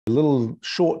a little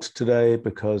short today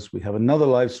because we have another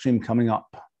live stream coming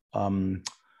up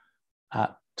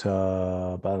at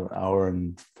about an hour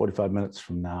and 45 minutes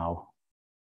from now.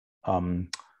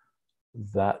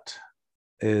 That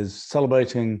is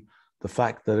celebrating the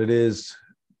fact that it is,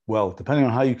 well, depending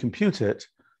on how you compute it,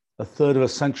 a third of a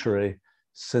century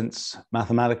since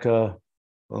Mathematica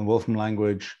and Wolfram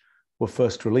language were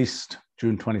first released,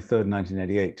 June 23rd,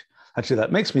 1988. Actually,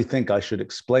 that makes me think I should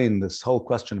explain this whole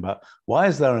question about why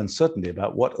is there uncertainty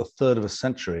about what a third of a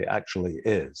century actually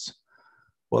is?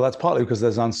 Well, that's partly because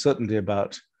there's uncertainty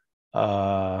about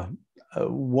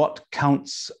what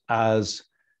counts as,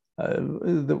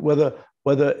 whether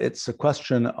it's a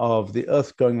question of the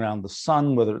Earth going around the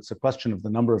sun, whether it's a question of the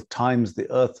number of times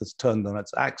the Earth has turned on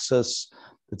its axis.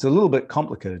 It's a little bit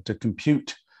complicated to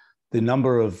compute the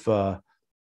number of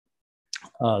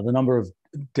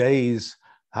days.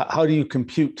 How do you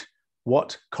compute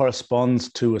what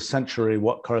corresponds to a century,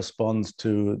 what corresponds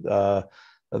to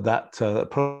that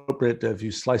appropriate if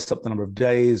you slice up the number of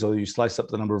days or you slice up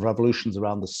the number of revolutions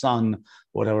around the sun,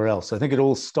 whatever else. I think it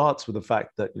all starts with the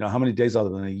fact that, how many days are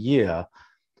there in a year?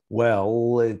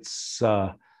 Well, it's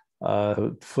for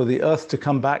the Earth to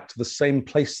come back to the same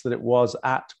place that it was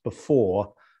at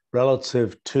before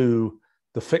relative to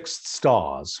the fixed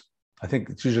stars. I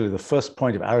think it's usually the first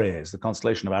point of Aries, the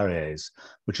constellation of Aries,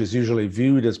 which is usually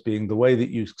viewed as being the way that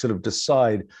you sort of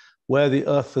decide where the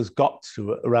Earth has got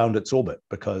to around its orbit,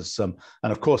 because, and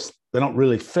of course, they're not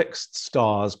really fixed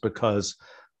stars because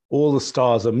all the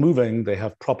stars are moving. They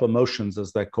have proper motions,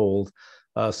 as they're called.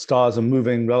 Stars are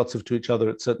moving relative to each other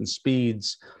at certain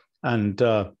speeds. And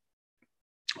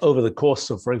over the course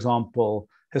of, for example,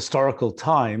 historical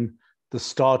time, the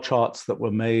star charts that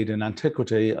were made in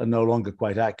antiquity are no longer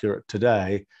quite accurate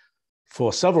today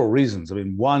for several reasons. I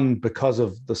mean, one, because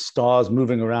of the stars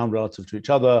moving around relative to each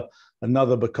other.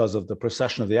 Another, because of the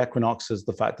precession of the equinoxes,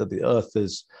 the fact that the Earth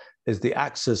is the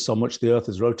axis on which the Earth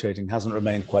is rotating hasn't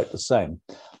remained quite the same.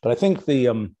 But I think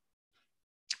the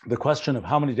question of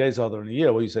how many days are there in a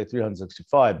year, well, you say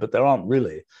 365, but there aren't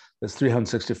really. There's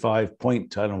 365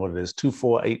 point, I don't know what it is,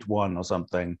 2481 or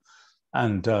something.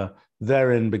 And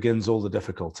therein begins all the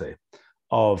difficulty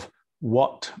of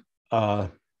what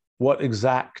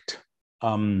exact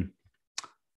and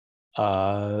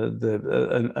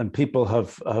people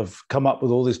have come up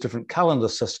with all these different calendar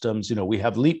systems. We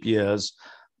have leap years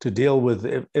to deal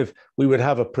with. If we would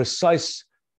have a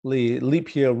precisely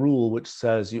leap year rule which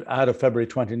says you add a February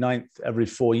 29th every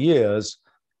 4 years,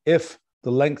 if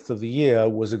the length of the year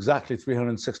was exactly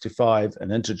 365,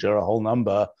 an integer, a whole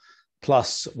number,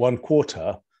 plus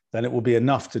 1/4, then it will be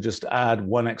enough to just add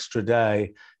one extra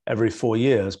day every 4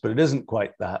 years. But it isn't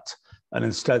quite that. And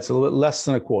instead, it's a little bit less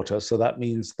than 1/4. So that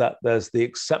means that there's the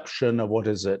exception of, what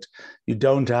is it? You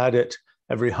don't add it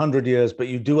every 100 years, but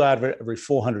you do add it every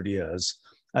 400 years.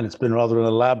 And it's been rather an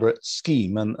elaborate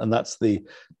scheme. And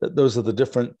those are the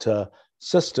different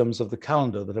systems of the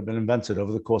calendar that have been invented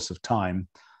over the course of time.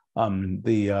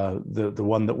 The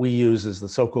one that we use is the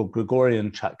so-called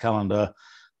Gregorian calendar,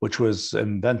 which was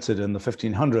invented in the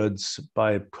 1500s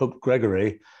by Pope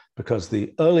Gregory, because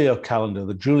the earlier calendar,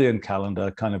 the Julian calendar,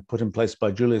 kind of put in place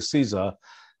by Julius Caesar,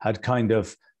 had kind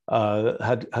of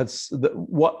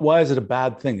why is it a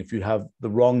bad thing if you have the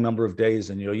wrong number of days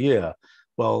in your year?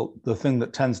 Well, the thing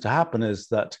that tends to happen is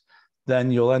that then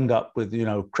you'll end up with,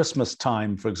 Christmas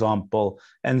time, for example,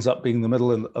 ends up being in the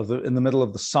middle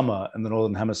of the summer in the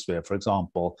Northern Hemisphere, for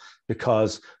example,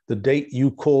 because the date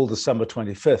you call December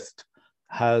 25th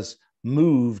has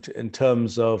moved in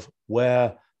terms of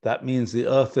where that means the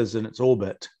Earth is in its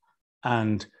orbit,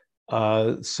 and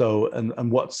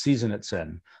what season it's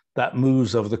in. That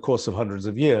moves over the course of hundreds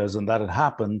of years, and that had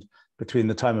happened between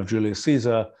the time of Julius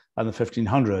Caesar and the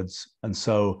 1500s. And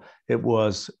so it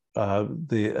was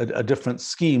a different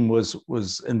scheme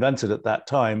was invented at that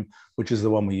time, which is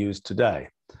the one we use today.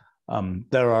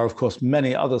 There are, of course,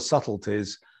 many other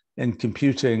subtleties in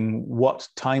computing what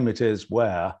time it is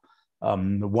where.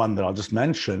 The one that I'll just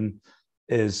mention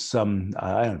is,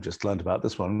 I just learned about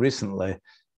this one recently.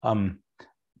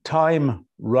 Time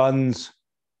runs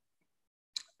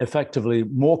effectively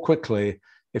more quickly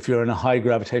if you're in a high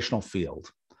gravitational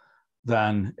field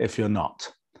than if you're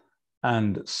not.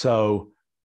 And so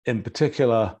in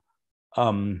particular,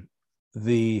 that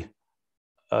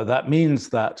means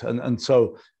that, and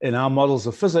so in our models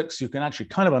of physics, you can actually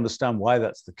kind of understand why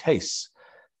that's the case.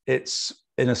 It's,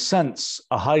 in a sense,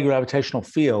 a high gravitational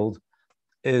field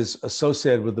is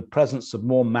associated with the presence of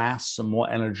more mass and more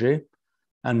energy,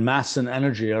 and mass and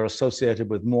energy are associated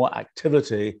with more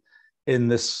activity in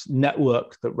this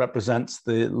network that represents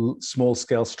the small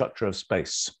scale structure of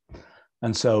space.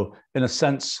 And so in a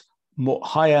sense,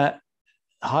 higher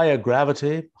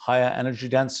gravity, higher energy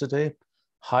density,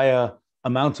 higher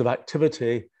amount of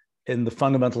activity in the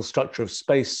fundamental structure of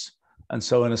space. And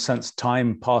so in a sense,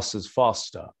 time passes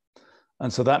faster.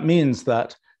 And so that means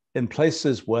that in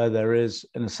places where there is,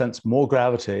 in a sense, more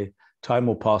gravity, time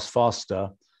will pass faster.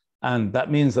 And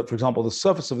that means that, for example, the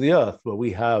surface of the Earth, where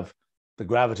we have the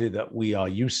gravity that we are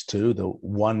used to, the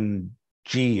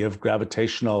 1g of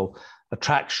gravitational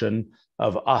attraction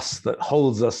of us that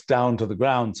holds us down to the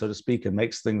ground, so to speak, and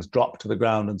makes things drop to the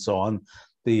ground and so on.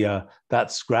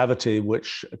 That's gravity,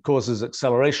 which causes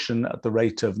acceleration at the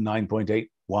rate of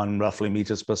 9.81 roughly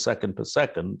meters per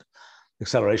second.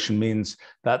 Acceleration means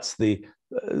that's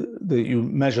you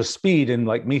measure speed in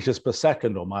like meters per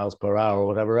second or miles per hour or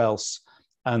whatever else.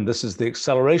 And this is the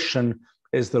acceleration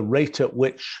is the rate at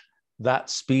which that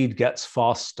speed gets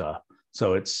faster.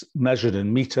 So it's measured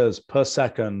in meters per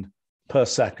second.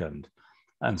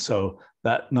 And so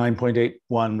that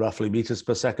 9.81 roughly meters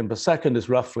per second is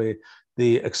roughly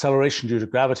the acceleration due to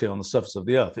gravity on the surface of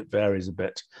the Earth. It varies a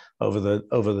bit over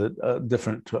the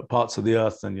different parts of the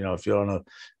Earth. And, if you're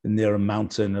near a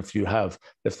mountain, if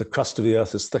the crust of the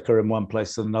Earth is thicker in one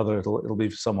place than another, it'll be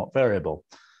somewhat variable.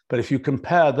 But if you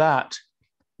compare that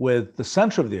with the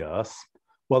center of the Earth,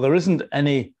 well, there isn't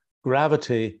any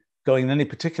gravity going in any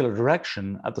particular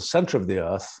direction at the center of the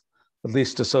Earth, at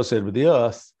least associated with the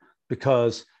Earth,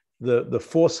 because the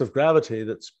force of gravity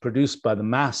that's produced by the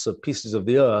mass of pieces of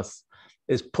the Earth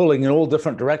is pulling in all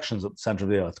different directions at the center of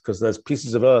the Earth, because there's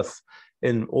pieces of Earth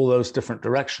in all those different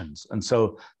directions. And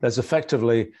so there's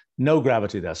effectively no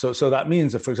gravity there. So that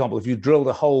means that, for example, if you drilled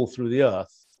a hole through the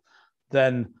Earth,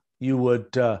 then you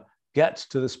would get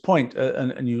to this point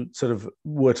and you sort of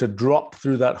were to drop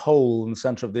through that hole in the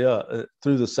center of the Earth,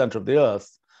 through the center of the Earth,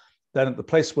 then at the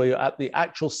place where you're at the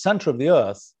actual center of the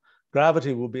Earth,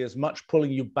 gravity will be as much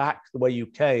pulling you back the way you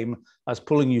came as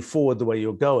pulling you forward the way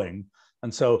you're going.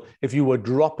 And so if you were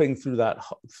dropping through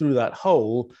that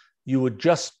hole, you would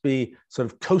just be sort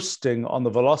of coasting on the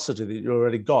velocity that you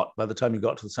already got by the time you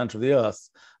got to the center of the Earth.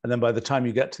 And then by the time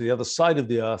you get to the other side of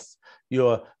the Earth,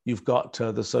 you've got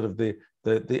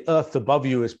the Earth above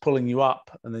you is pulling you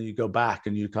up, and then you go back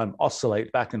and you kind of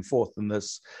oscillate back and forth in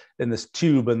this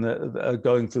tube and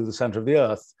going through the center of the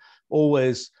Earth,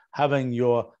 always having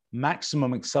your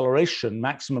maximum acceleration,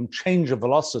 maximum change of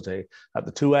velocity at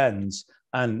the two ends,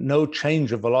 and no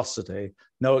change of velocity,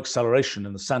 no acceleration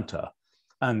in the center.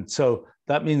 And so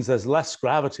that means there's less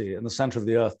gravity in the center of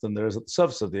the Earth than there is at the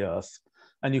surface of the Earth.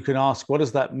 And you can ask, what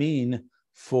does that mean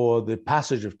for the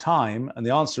passage of time? And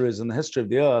the answer is, in the history of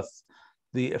the Earth,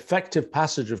 the effective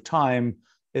passage of time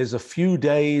is a few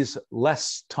days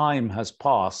less time has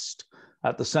passed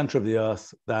at the center of the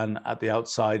Earth than at the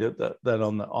outside, than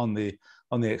on the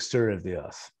exterior of the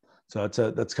Earth. So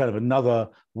that's kind of another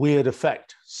weird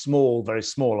effect, small, very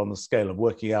small on the scale of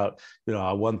working out,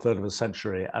 our 1/3 of a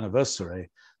century anniversary,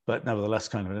 but nevertheless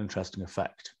kind of an interesting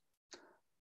effect.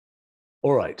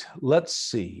 All right, let's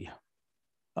see.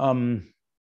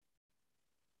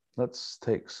 Let's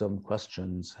take some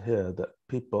questions here that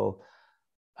people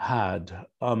had.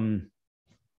 All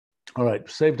right,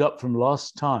 saved up from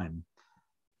last time.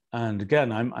 And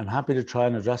again, I'm happy to try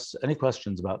and address any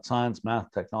questions about science,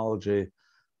 math, technology,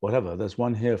 whatever. There's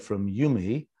one here from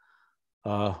Yumi.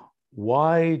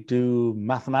 Why do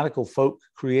mathematical folk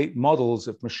create models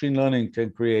if machine learning can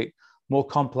create more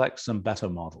complex and better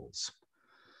models?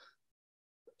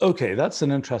 Okay, that's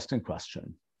an interesting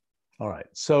question. All right,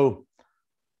 so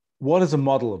what is a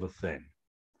model of a thing?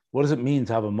 What does it mean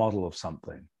to have a model of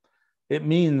something? It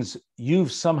means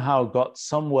you've somehow got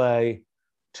some way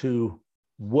to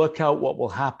work out what will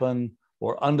happen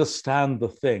or understand the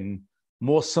thing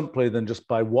more simply than just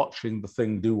by watching the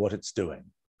thing do what it's doing.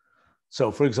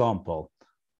 So for example,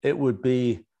 it would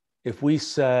be if we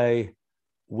say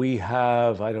we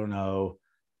have, I don't know,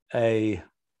 a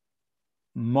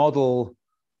model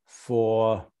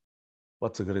for,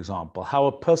 what's a good example? How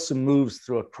a person moves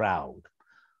through a crowd,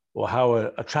 or how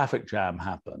a traffic jam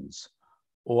happens,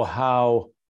 or how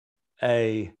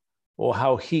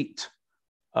heat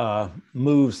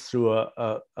moves through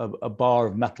a bar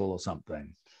of metal or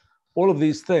something. All of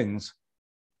these things,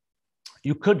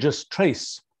 you could just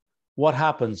trace what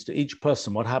happens to each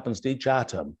person, what happens to each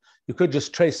atom. You could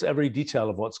just trace every detail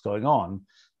of what's going on.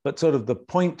 But sort of the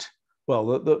point,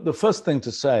 well, the first thing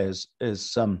to say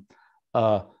is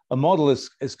a model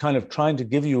is kind of trying to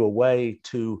give you a way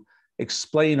to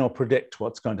explain or predict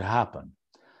what's going to happen.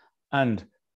 And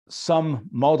some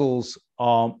models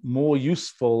are more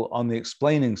useful on the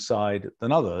explaining side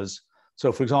than others.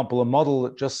 So for example, a model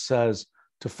that just says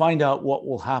to find out what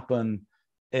will happen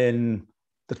in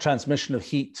the transmission of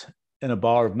heat in a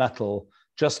bar of metal,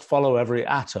 just follow every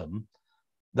atom.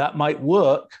 That might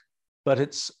work, but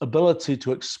its ability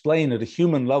to explain at a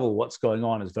human level what's going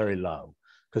on is very low,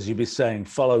 because you'd be saying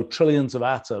follow trillions of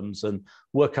atoms and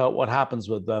work out what happens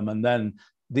with them, and then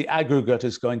the aggregate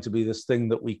is going to be this thing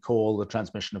that we call the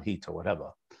transmission of heat or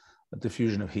whatever, the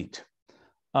diffusion of heat.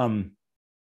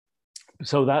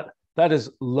 So that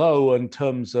is low in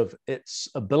terms of its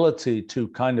ability to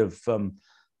kind of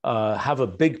have a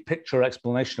big picture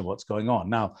explanation of what's going on.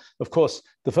 Now, of course,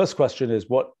 the first question is,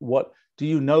 what do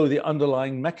you know the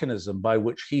underlying mechanism by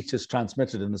which heat is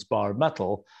transmitted in this bar of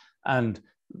metal? And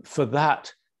for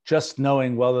that, just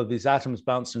knowing whether these atoms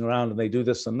bouncing around and they do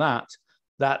this and that,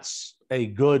 that's a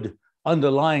good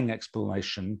underlying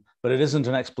explanation, but it isn't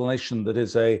an explanation that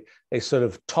is a sort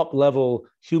of top level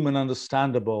human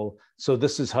understandable, so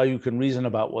this is how you can reason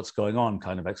about what's going on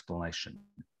kind of explanation.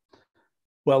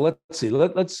 Well, let's see,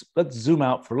 let's zoom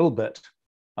out for a little bit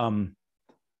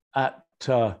at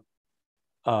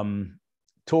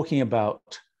talking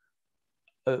about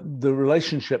the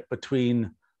relationship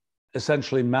between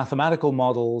essentially mathematical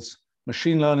models,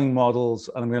 machine learning models,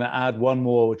 and I'm going to add one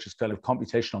more, which is kind of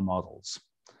computational models.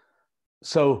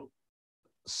 So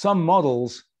some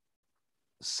models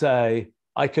say,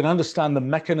 I can understand the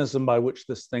mechanism by which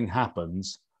this thing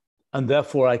happens, and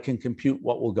therefore I can compute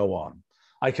what will go on.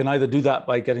 I can either do that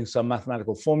by getting some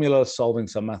mathematical formula, solving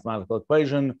some mathematical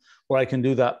equation, or I can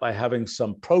do that by having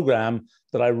some program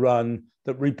that I run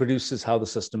that reproduces how the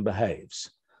system behaves.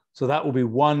 So that will be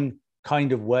one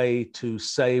kind of way to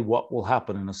say what will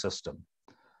happen in a system.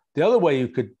 The other way you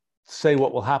could say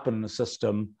what will happen in a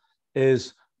system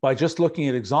is by just looking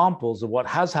at examples of what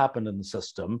has happened in the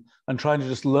system and trying to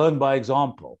just learn by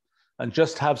example, and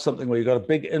just have something where you've got a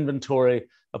big inventory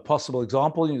of possible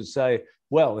examples. You say,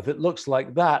 well, if it looks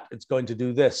like that, it's going to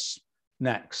do this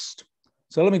next.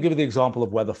 So let me give you the example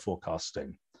of weather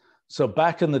forecasting. So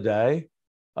back in the day,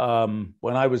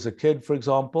 when I was a kid, for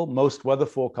example, most weather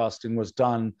forecasting was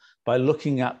done by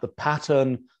looking at the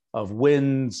pattern of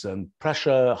winds and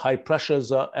pressure, high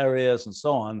pressures areas and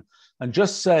so on, and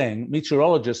just saying,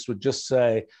 meteorologists would just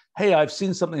say, hey, I've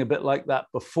seen something a bit like that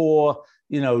before.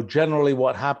 You know, generally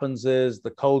what happens is the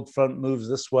cold front moves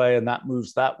this way and that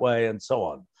moves that way and so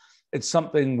on. It's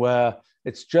something where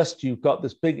it's just, you've got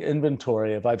this big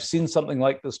inventory of, I've seen something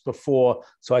like this before,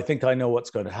 so I think I know what's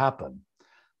going to happen.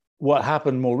 What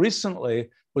happened more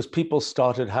recently was people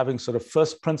started having sort of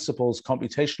first principles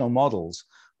computational models,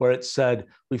 where it said,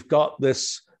 we've got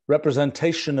this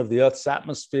representation of the Earth's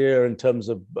atmosphere in terms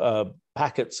of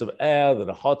packets of air that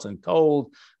are hot and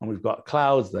cold, and we've got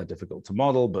clouds. They're difficult to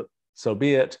model, but so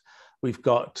be it. We've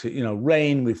got, you know,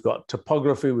 rain, we've got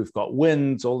topography, we've got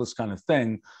winds, all this kind of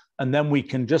thing, and then we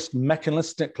can just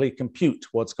mechanistically compute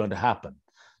what's going to happen.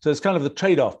 So it's kind of the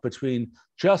trade-off between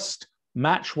just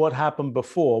match what happened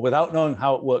before without knowing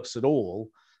how it works at all,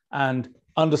 and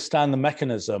understand the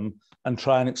mechanism and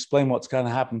try and explain what's going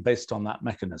to happen based on that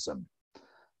mechanism.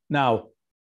 Now,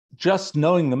 just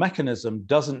knowing the mechanism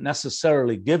doesn't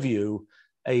necessarily give you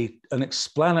an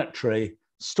explanatory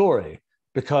story,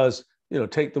 because, you know,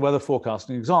 take the weather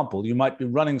forecasting example. You might be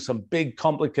running some big,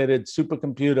 complicated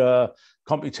supercomputer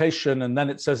computation, and then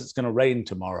it says it's going to rain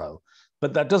tomorrow.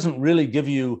 But that doesn't really give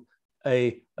you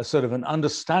a sort of an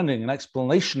understanding, an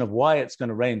explanation of why it's going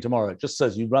to rain tomorrow. It just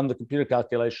says you run the computer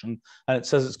calculation and it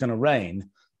says it's going to rain,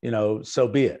 you know, so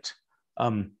be it.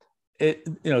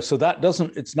 So that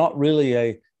doesn't, it's not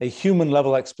really a human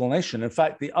level explanation. In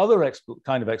fact, the other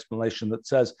kind of explanation that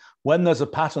says when there's a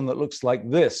pattern that looks like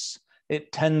this,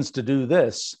 it tends to do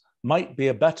this, might be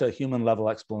a better human level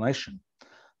explanation.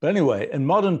 But anyway, in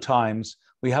modern times,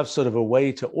 we have sort of a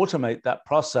way to automate that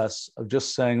process of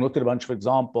just saying, look at a bunch of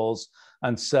examples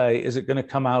and say, is it going to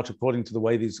come out according to the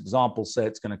way these examples say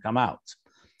it's going to come out?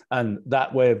 And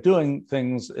that way of doing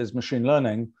things is machine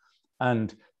learning.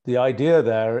 And the idea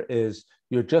there is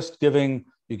you're giving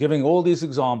all these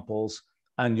examples,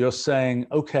 and you're saying,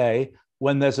 okay,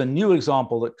 when there's a new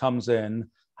example that comes in,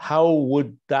 how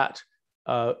would that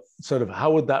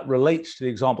relate to the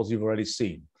examples you've already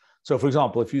seen? So for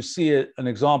example, if you see an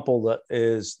example that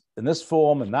is in this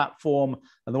form and that form,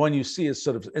 and the one you see is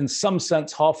sort of in some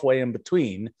sense halfway in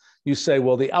between, you say,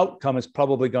 well, the outcome is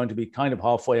probably going to be kind of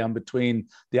halfway in between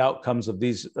the outcomes of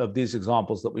these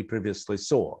examples that we previously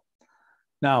saw.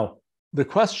 Now, the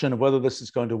question of whether this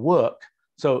is going to work,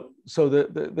 so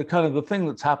the kind of the thing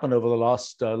that's happened over the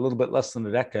last little bit less than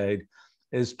a decade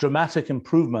is dramatic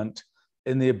improvement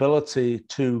in the ability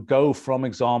to go from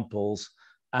examples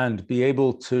and be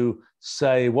able to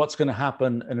say what's going to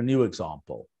happen in a new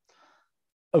example.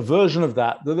 A version of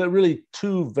that, there are really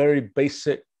two very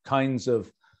basic kinds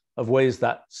of of ways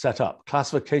that set up: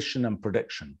 classification and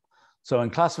prediction. So in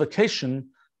classification,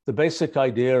 the basic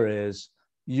idea is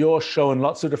you're shown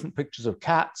lots of different pictures of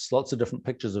cats, lots of different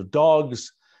pictures of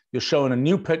dogs. You're shown a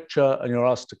new picture and you're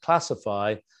asked to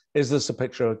classify, is this a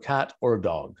picture of a cat or a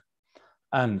dog?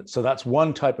 And so that's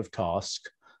one type of task.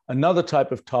 Another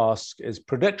type of task is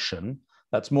prediction.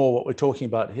 That's more what we're talking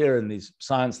about here in these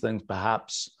science things,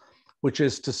 perhaps, which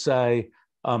is to say,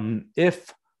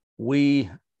 if we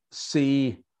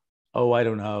see, oh, I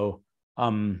don't know,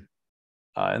 in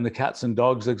the cats and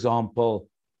dogs example,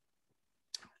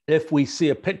 if we see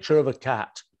a picture of a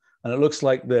cat and it looks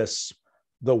like this,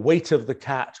 the weight of the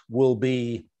cat will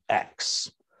be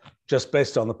X, just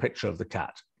based on the picture of the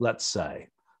cat, let's say,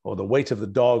 or the weight of the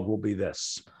dog will be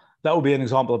this. That would be an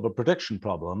example of a prediction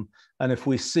problem. And if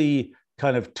we see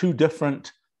kind of two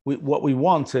different, what we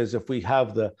want is if we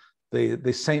have the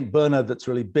Saint Bernard that's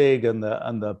really big and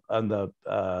the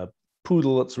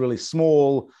poodle that's really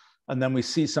small, and then we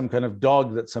see some kind of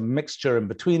dog that's a mixture in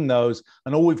between those,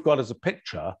 and all we've got is a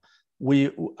picture,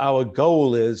 our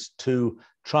goal is to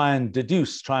try and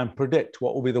deduce, try and predict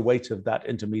what will be the weight of that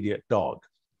intermediate dog.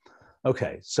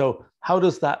 Okay, so how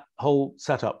does that whole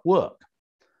setup work?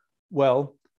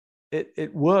 Well,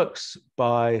 it works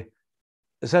by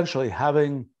essentially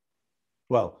having,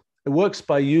 well, it works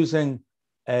by using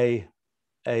a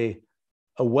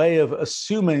way of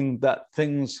assuming that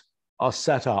things are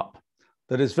set up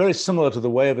that is very similar to the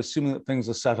way of assuming that things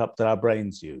are set up that our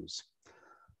brains use.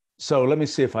 So let me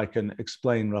see if I can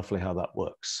explain roughly how that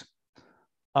works.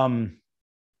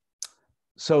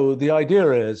 So the idea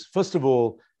is, first of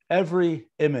all, every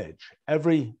image,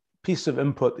 every piece of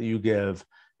input that you give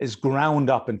is ground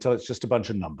up until it's just a bunch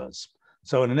of numbers.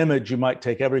 So in an image, you might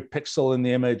take every pixel in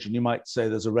the image and you might say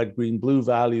there's a red, green, blue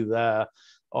value there.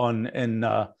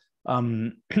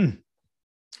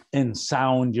 In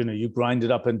sound, you grind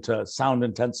it up into sound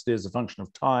intensity as a function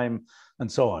of time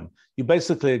and so on. You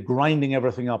basically are grinding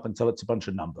everything up until it's a bunch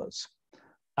of numbers.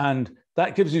 And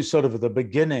that gives you sort of the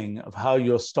beginning of how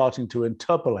you're starting to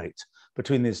interpolate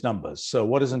between these numbers. So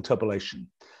what is interpolation?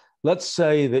 Let's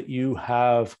say that you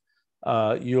have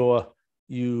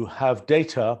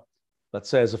data, let's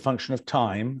say as a function of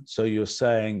time. So you're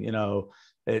saying,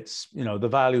 it's, the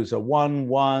values are 1,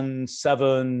 1,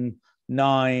 7,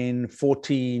 9,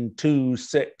 14, 2,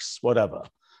 6, whatever.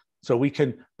 So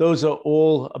those are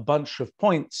all a bunch of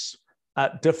points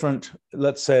at different,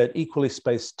 let's say at equally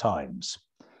spaced times.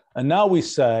 And now we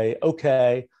say,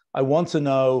 okay, I want to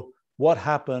know what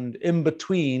happened in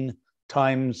between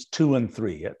times 2 and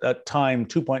 3, at time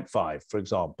 2.5, for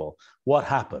example. What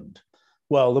happened?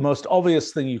 Well, the most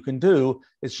obvious thing you can do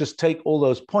is just take all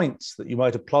those points that you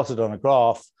might have plotted on a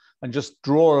graph and just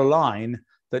draw a line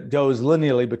that goes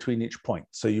linearly between each point.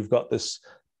 So you've got this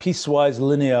piecewise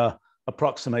linear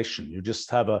approximation. You just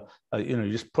have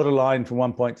you just put a line from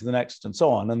one point to the next and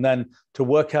so on. And then to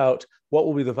work out what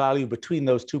will be the value between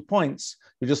those 2 points,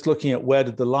 you're just looking at where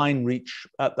did the line reach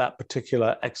at that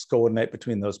particular X coordinate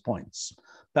between those points.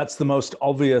 That's the most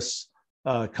obvious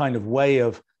kind of way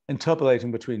of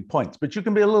interpolating between points. But you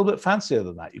can be a little bit fancier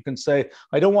than that. You can say,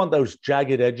 I don't want those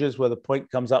jagged edges where the point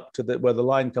comes up to where the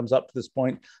line comes up to this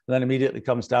point and then immediately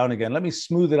comes down again. Let me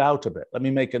smooth it out a bit. Let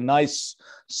me make a nice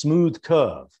smooth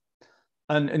curve.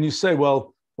 And you say,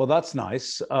 well, that's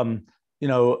nice. I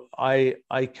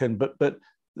can, but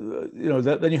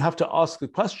then you have to ask the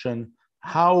question,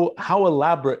 how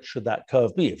elaborate should that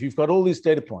curve be? If you've got all these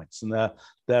data points and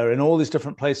they're in all these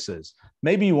different places,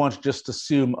 maybe you want to just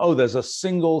assume, oh, there's a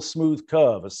single smooth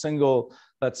curve, a single,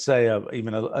 let's say,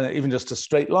 even just a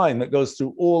straight line that goes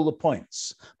through all the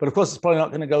points. But of course, it's probably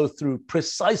not going to go through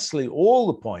precisely all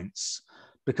the points,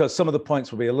 because some of the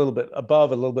points will be a little bit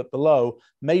above, a little bit below.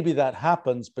 Maybe that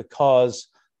happens because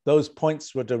those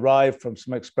points were derived from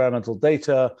some experimental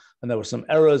data and there were some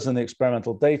errors in the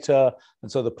experimental data.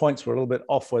 And so the points were a little bit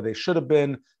off where they should have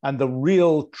been. And the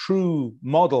real true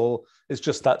model is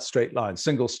just that straight line,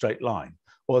 single straight line.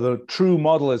 Or the true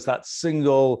model is that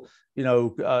single,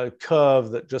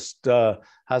 curve that just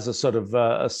has a sort of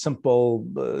a simple,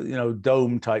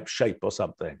 dome type shape or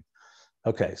something.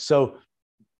 Okay, so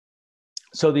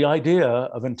the idea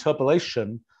of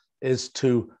interpolation is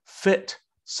to fit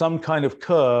some kind of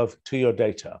curve to your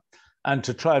data and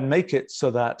to try and make it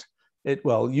so that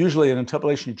usually in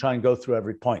interpolation, you try and go through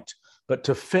every point, but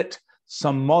to fit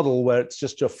some model where it's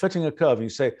just you're fitting a curve and you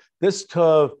say, this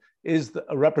curve is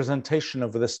a representation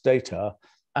of this data.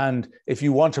 And if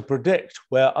you want to predict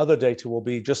where other data will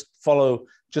be, just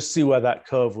see where that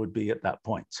curve would be at that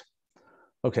point.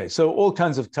 Okay, so all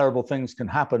kinds of terrible things can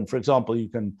happen. For example, you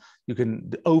can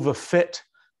overfit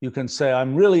you can say,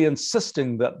 I'm really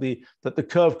insisting that the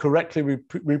curve correctly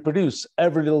reproduce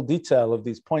every little detail of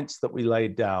these points that we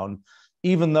laid down,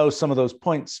 even though some of those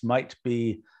points might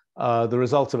be the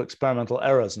result of experimental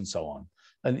errors and so on.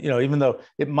 And even though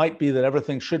it might be that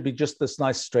everything should be just this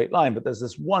nice straight line, but there's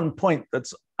this one point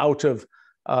that's out of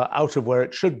where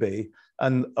it should be.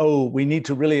 And we need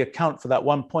to really account for that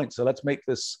one point. So let's make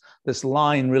this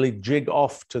line really jig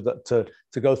off to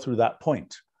go through that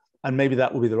point. And maybe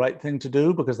that will be the right thing to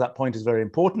do because that point is very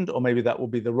important, or maybe that will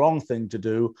be the wrong thing to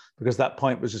do because that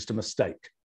point was just a mistake.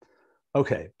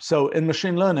 Okay, so in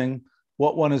machine learning,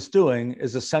 what one is doing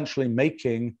is essentially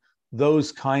making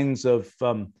those kinds of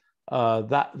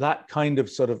that kind of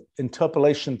sort of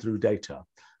interpolation through data.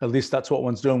 At least that's what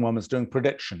one's doing when one's doing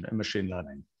prediction in machine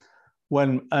learning.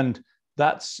 And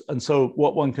so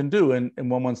what one can do and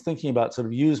when one's thinking about sort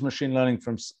of use machine learning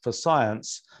for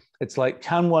science, it's like,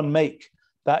 can one make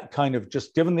that kind of,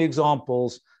 just given the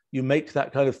examples, you make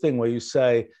that kind of thing where you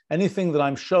say, anything that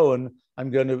I'm shown,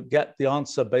 I'm going to get the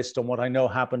answer based on what I know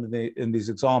happened in these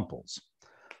examples.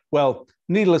 Well,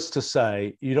 needless to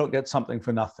say, you don't get something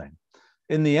for nothing.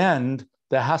 In the end,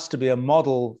 there has to be a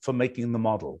model for making the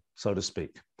model, so to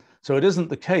speak. So it isn't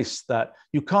the case that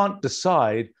you can't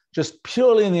decide just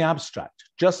purely in the abstract,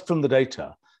 just from the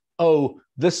data,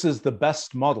 this is the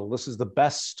best model, this is the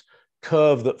best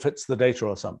curve that fits the data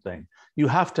or something. You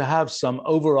have to have some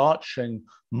overarching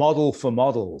model for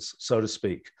models, so to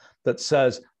speak, that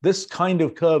says this kind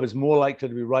of curve is more likely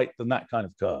to be right than that kind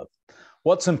of curve.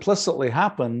 What's implicitly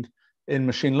happened in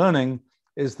machine learning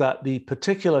is that the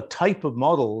particular type of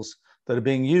models that are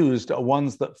being used are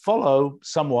ones that follow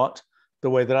somewhat the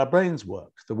way that our brains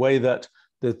work, the way that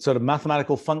the sort of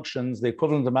mathematical functions, the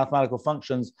equivalent of mathematical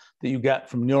functions that you get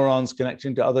from neurons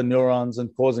connecting to other neurons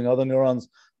and causing other neurons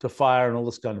to fire and all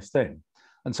this kind of thing.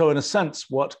 And so in a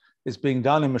sense, what is being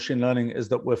done in machine learning is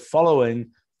that we're following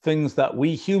things that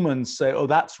we humans say,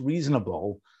 that's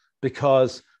reasonable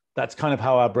because that's kind of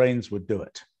how our brains would do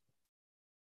it.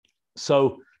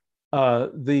 So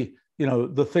the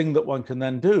thing that one can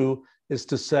then do is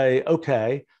to say,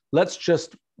 okay, let's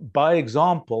just by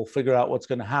example figure out what's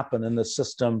going to happen in this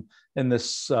system, in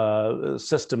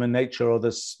nature, or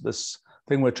this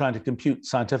thing we're trying to compute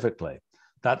scientifically.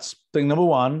 That's thing number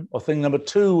one. Or thing number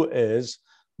two is,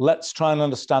 let's try and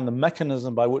understand the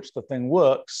mechanism by which the thing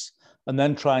works, and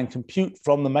then try and compute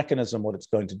from the mechanism what it's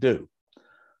going to do.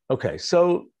 Okay,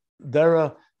 so there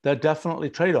are definitely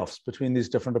trade-offs between these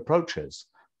different approaches.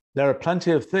 There are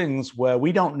plenty of things where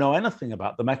we don't know anything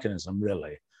about the mechanism,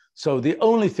 really. So the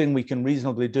only thing we can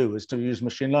reasonably do is to use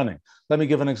machine learning. Let me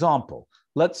give an example.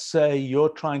 Let's say you're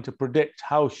trying to predict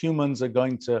how humans are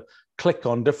going to click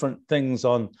on different things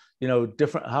on,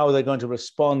 how they're going to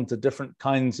respond to different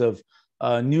kinds of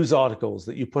news articles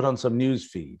that you put on some news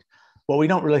feed. Well, we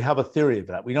don't really have a theory of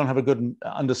that. We don't have a good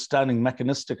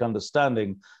mechanistic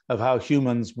understanding of how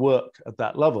humans work at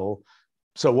that level.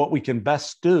 So what we can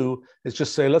best do is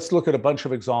just say, let's look at a bunch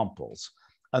of examples,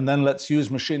 and then let's use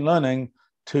machine learning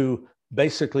to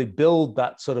basically build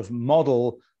that sort of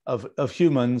model of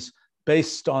humans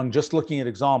based on just looking at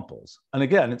examples. And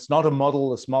again, it's not a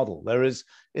modelless model. There is,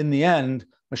 in the end,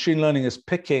 machine learning is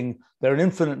picking, there are an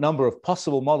infinite number of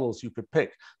possible models you could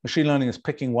pick. Machine learning is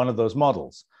picking one of those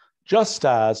models. Just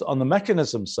as on the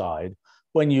mechanism side,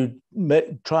 when you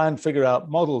try and figure out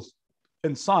models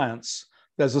in science,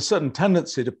 there's a certain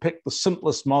tendency to pick the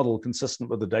simplest model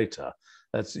consistent with the data.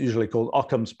 That's usually called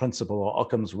Occam's principle or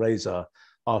Occam's razor,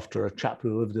 after a chap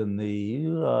who lived in the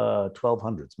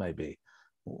 1200s, maybe,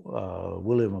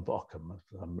 William of Ockham,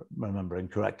 if I'm remembering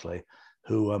correctly,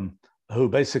 who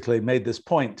basically made this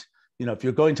point, if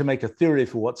you're going to make a theory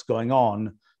for what's going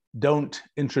on, don't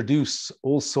introduce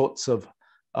all sorts of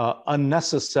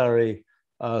unnecessary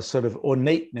sort of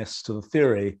ornateness to the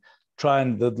theory. Try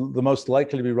and the most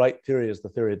likely to be right theory is the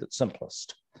theory that's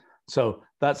simplest. So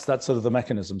that's sort of the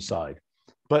mechanism side.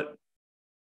 But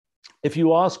if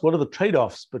you ask what are the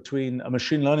trade-offs between a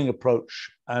machine learning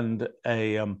approach and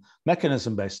a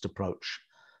mechanism-based approach,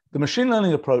 the machine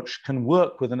learning approach can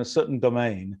work within a certain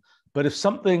domain, but if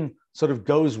something sort of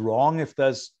goes wrong, if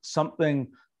there's something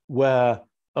where,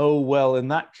 in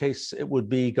that case, it would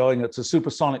be going at a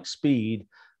supersonic speed,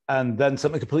 and then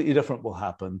something completely different will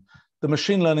happen, the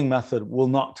machine learning method will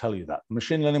not tell you that. The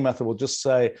machine learning method will just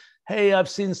say, hey, I've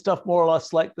seen stuff more or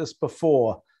less like this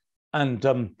before, and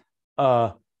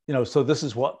so this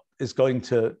is what is going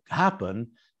to happen.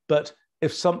 But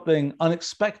if something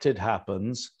unexpected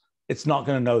happens, it's not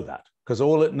going to know that, because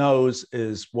all it knows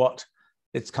is what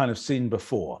it's kind of seen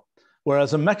before.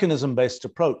 Whereas a mechanism-based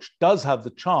approach does have the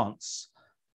chance,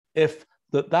 if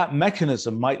that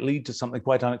mechanism might lead to something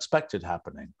quite unexpected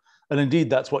happening. And indeed,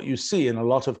 that's what you see in a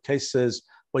lot of cases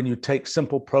when you take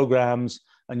simple programs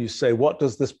and you say, what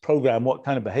does this program, what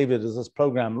kind of behavior does this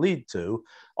program lead to?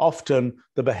 Often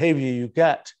the behavior you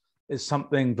get is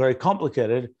something very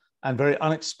complicated and very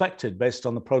unexpected based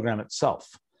on the program itself.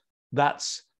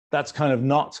 That's kind of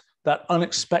not, that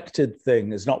unexpected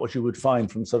thing is not what you would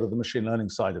find from sort of the machine learning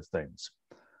side of things.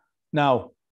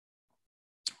 Now,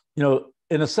 you know,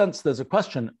 in a sense, there's a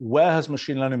question, where has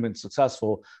machine learning been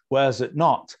successful? Where has it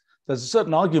not? There's a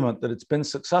certain argument that it's been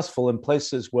successful in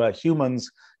places where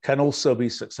humans can also be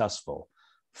successful.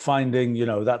 Finding, you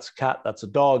know, that's a cat, that's a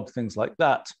dog, things like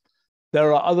that.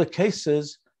 There are other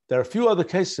cases, there are a few other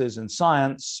cases in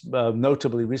science,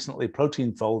 notably recently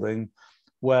protein folding,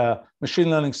 where machine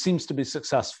learning seems to be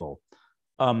successful.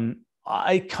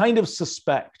 I kind of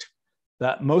suspect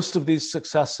that most of these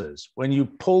successes, when you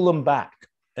pull them back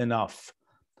enough,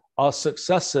 are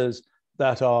successes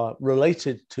that are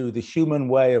related to the human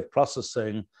way of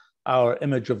processing our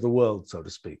image of the world, so to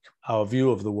speak, our view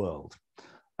of the world.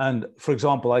 And for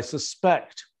example, I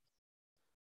suspect,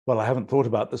 well, I haven't thought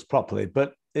about this properly,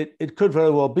 but it could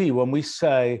very well be when we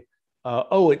say,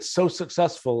 oh, it's so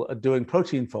successful at doing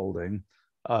protein folding,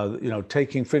 you know,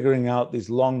 figuring out these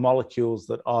long molecules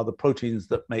that are the proteins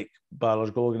that make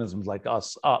biological organisms like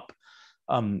us up,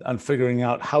 and figuring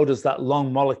out how does that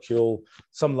long molecule,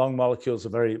 some long molecules are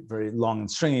very, very long and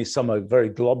stringy, some are very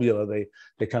globular,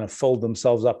 they kind of fold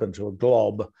themselves up into a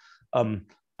glob,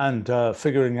 and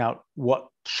figuring out what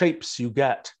shapes you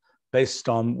get based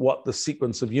on what the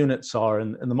sequence of units are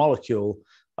in the molecule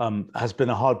has been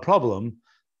a hard problem.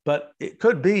 But it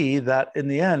could be that in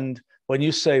the end, when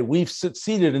you say we've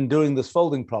succeeded in doing this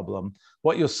folding problem,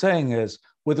 what you're saying is,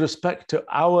 with respect to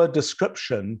our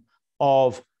description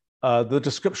of the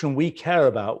description we care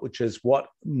about, which is what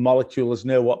molecule is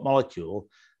near what molecule,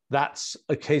 that's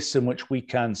a case in which we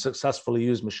can successfully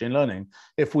use machine learning.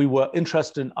 If we were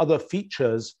interested in other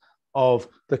features of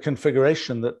the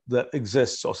configuration that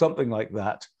exists or something like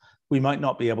that, we might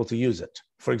not be able to use it.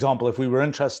 For example, if we were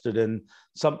interested in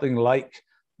something like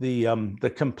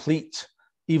the complete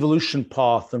evolution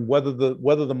path and whether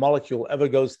the molecule ever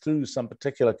goes through some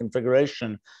particular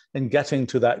configuration in getting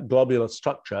to that globular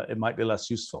structure, it might be less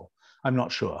useful. I'm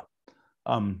not sure.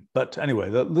 But anyway,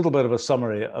 a little bit of a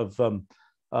summary of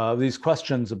these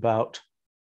questions about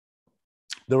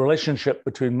the relationship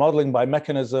between modeling by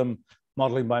mechanism,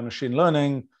 modeling by machine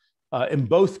learning. In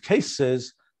both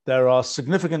cases, there are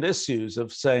significant issues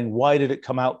of saying, why did it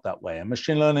come out that way? And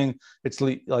machine learning, it's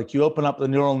like you open up the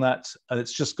neural net and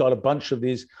it's just got a bunch of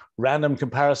these random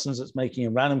comparisons it's making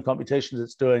and random computations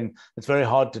it's doing. It's very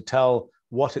hard to tell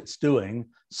what it's doing.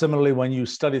 Similarly, when you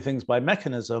study things by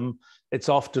mechanism, it's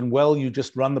often, well, you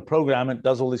just run the program, it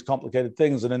does all these complicated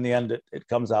things, and in the end, it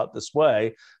comes out this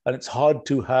way. And it's hard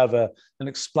to have an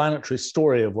explanatory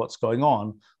story of what's going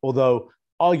on, although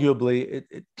arguably,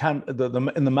 it can,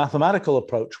 in the mathematical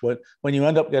approach, when you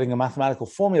end up getting a mathematical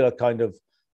formula kind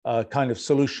of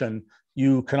solution,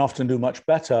 you can often do much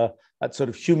better at sort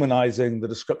of humanizing the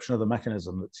description of the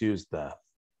mechanism that's used there.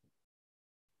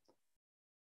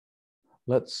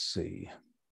 Let's see.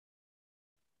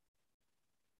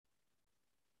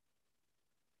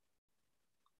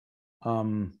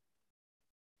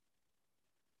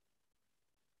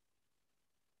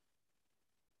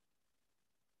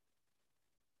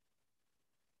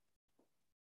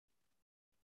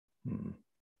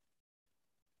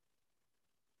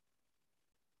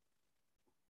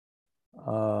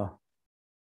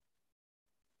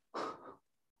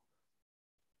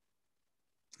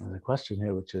 There's a question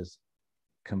here which is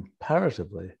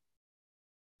comparatively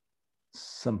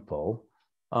simple.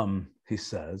 He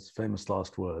says, famous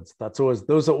last words.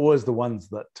 Those are always the ones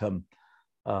that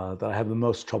that I have the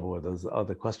most trouble with. Those are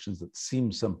the questions that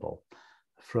seem simple.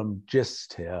 From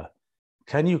Gist here,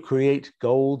 can you create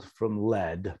gold from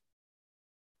lead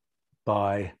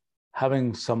by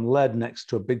having some lead next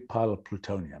to a big pile of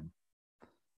plutonium?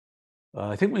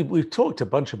 I think we've talked a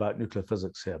bunch about nuclear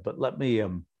physics here, but let me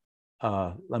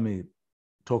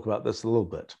talk about this a little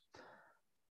bit.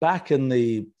 Back in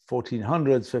the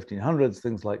 1400s, 1500s,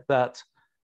 things like that,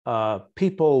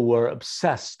 people were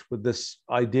obsessed with this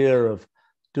idea of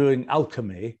doing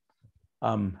alchemy.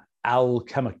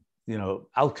 Alchemy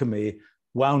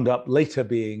wound up later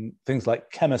being things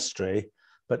like chemistry,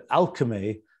 but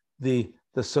alchemy, the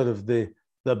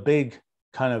big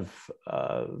kind of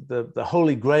the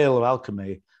holy grail of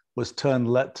alchemy was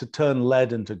to turn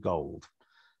lead into gold.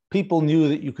 People knew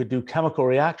that you could do chemical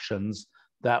reactions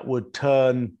that would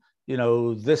turn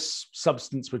this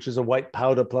substance, which is a white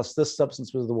powder, plus this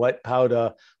substance with the white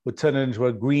powder, would turn it into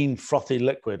a green frothy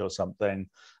liquid or something.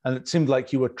 And it seemed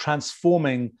like you were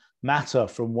transforming matter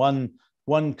from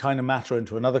one kind of matter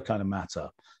into another kind of matter.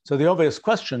 So the obvious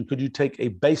question, could you take a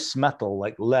base metal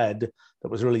like lead that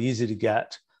was really easy to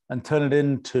get and turn it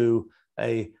into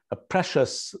a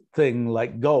precious thing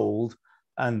like gold?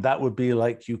 And that would be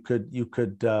like you could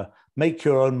make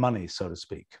your own money, so to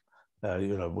speak.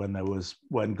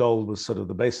 When gold was sort of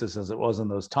the basis, as it was in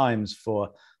those times,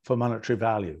 for monetary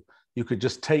value. You could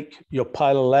just take your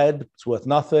pile of lead, it's worth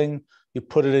nothing, you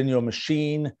put it in your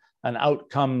machine, and out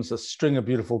comes a string of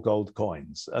beautiful gold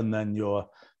coins, and then you're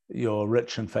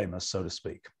rich and famous, so to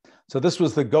speak. So this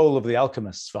was the goal of the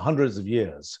alchemists for hundreds of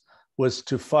years, was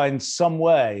to find some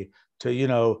way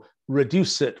to,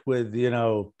 reduce it with,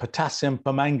 potassium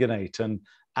permanganate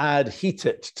and heat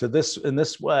it to this in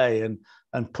this way,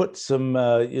 and put some,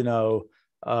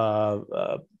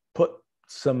 put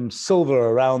some silver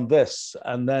around this,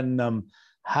 and then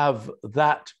have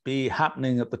that be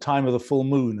happening at the time of the full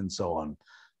moon and so on.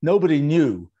 Nobody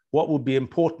knew what would be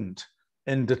important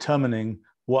in determining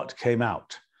what came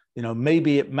out.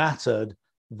 Maybe it mattered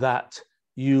that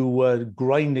you were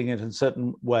grinding it in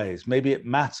certain ways. Maybe it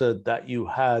mattered that you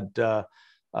had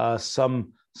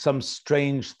some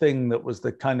strange thing that was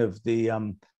the kind of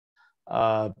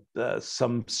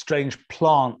some strange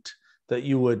plant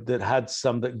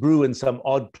that grew in some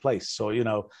odd place.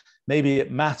 Or, maybe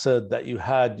it mattered that you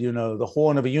had, the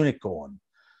horn of a unicorn.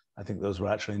 I think those were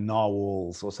actually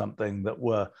narwhals or something that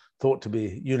were thought to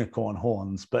be unicorn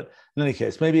horns. But in any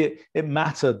case, maybe it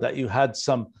mattered that you had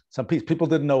some piece. People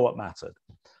didn't know what mattered.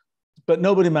 But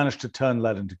nobody managed to turn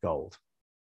lead into gold.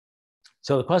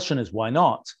 So the question is, why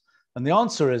not? And the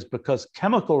answer is because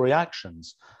chemical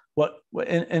reactions,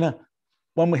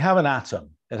 when we have an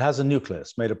atom, it has a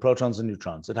nucleus made of protons and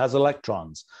neutrons. It has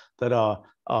electrons that are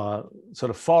sort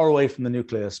of far away from the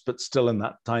nucleus, but still in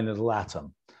that tiny little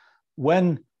atom.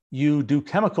 When you do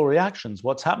chemical reactions,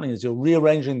 what's happening is you're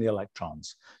rearranging the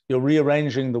electrons. You're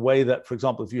rearranging the way that, for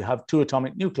example, if you have two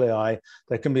atomic nuclei,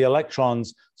 there can be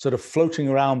electrons sort of floating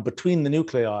around between the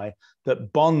nuclei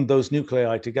that bond those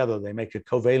nuclei together. They make a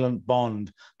covalent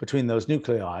bond between those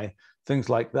nuclei, things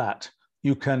like that.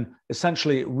 You can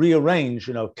essentially rearrange,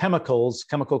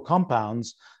 chemical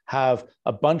compounds have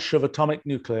a bunch of atomic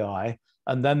nuclei,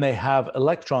 and then they have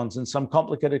electrons in some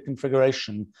complicated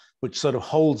configuration, which sort of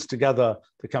holds together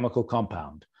the chemical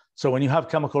compound. So when you have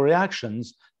chemical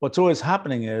reactions, what's always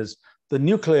happening is the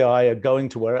nuclei are going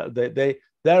to where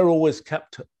they're always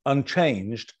kept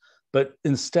unchanged, but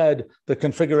instead the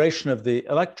configuration of the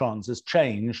electrons is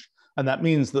changed. And that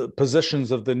means that positions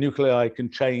of the nuclei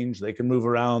can change. They can move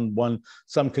around.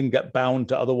 Some can get bound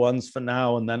to other ones for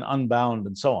now and then unbound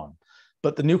and so on.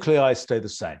 But the nuclei stay the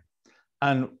same.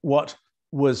 And what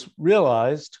was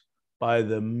realized by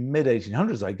the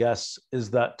mid-1800s, I guess,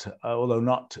 is that, although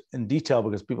not in detail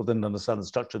because people didn't understand the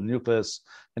structure of the nucleus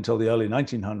until the early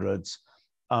 1900s,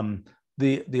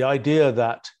 the idea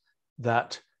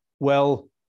that, well,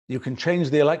 you can change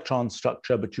the electron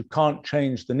structure, but you can't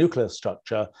change the nucleus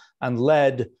structure. And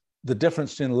lead, the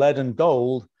difference between lead and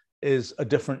gold is a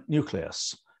different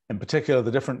nucleus. In particular,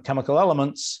 the different chemical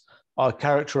elements are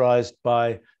characterized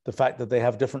by the fact that they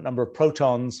have different number of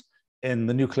protons in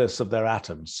the nucleus of their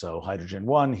atoms. So hydrogen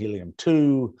 1, helium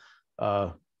 2,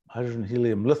 hydrogen,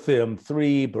 helium, lithium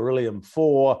 3, beryllium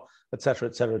 4, et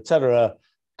cetera,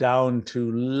 down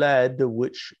to lead,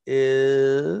 which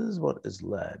is, what is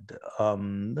lead?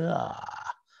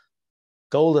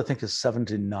 Gold, I think, is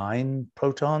 79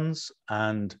 protons,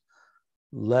 and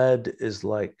lead is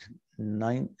like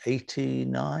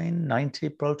 89, 90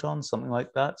 protons, something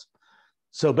like that.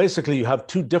 So basically, you have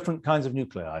two different kinds of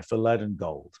nuclei for lead and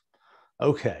gold.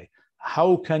 Okay,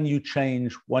 how can you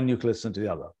change one nucleus into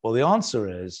the other? Well, the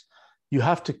answer is you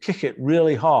have to kick it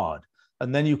really hard,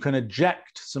 and then you can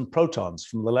eject some protons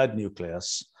from the lead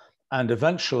nucleus. And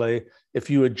eventually, if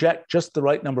you eject just the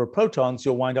right number of protons,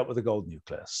 you'll wind up with a gold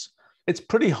nucleus. It's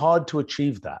pretty hard to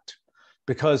achieve that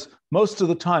because most of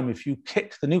the time, if you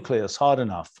kick the nucleus hard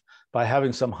enough by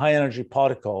having some high energy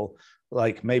particle,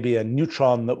 like maybe a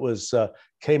neutron that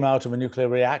came out of a nuclear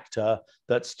reactor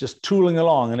that's just tooling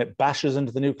along and it bashes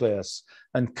into the nucleus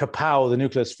and kapow, the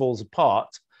nucleus falls apart,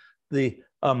 that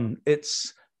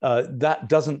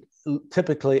doesn't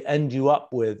typically end you up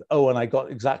with, oh, and I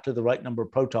got exactly the right number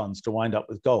of protons to wind up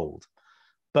with gold.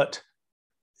 But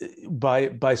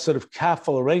by sort of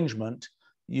careful arrangement,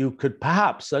 you could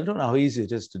perhaps, I don't know how easy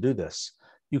it is to do this,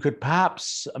 you could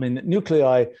perhaps, I mean,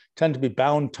 nuclei tend to be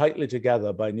bound tightly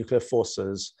together by nuclear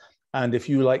forces. And if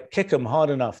you like kick them hard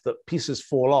enough that pieces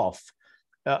fall off,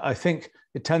 I think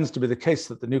it tends to be the case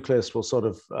that the nucleus will sort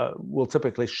of will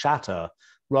typically shatter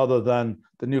rather than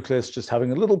the nucleus just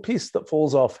having a little piece that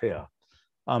falls off here.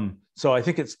 So I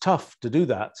think it's tough to do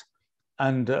that.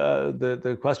 And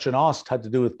the question asked had to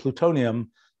do with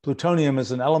plutonium. Plutonium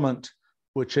is an element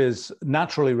which is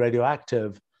naturally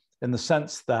radioactive in the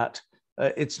sense that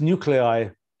its nuclei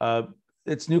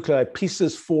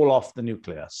pieces fall off the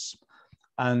nucleus.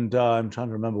 And I'm trying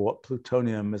to remember what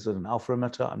plutonium is. It an alpha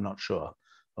emitter? I'm not sure.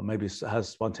 Or maybe it has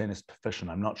spontaneous fission.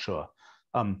 I'm not sure.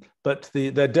 But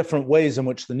there are different ways in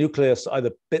which the nucleus,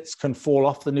 either bits can fall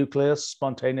off the nucleus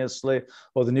spontaneously,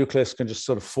 or the nucleus can just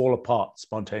sort of fall apart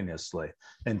spontaneously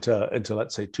into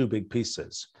let's say, two big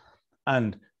pieces.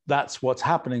 And that's what's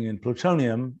happening in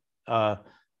plutonium.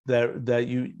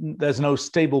 There's no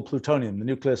stable plutonium. The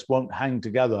nucleus won't hang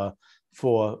together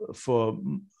for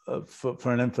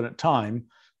an infinite time.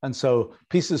 And so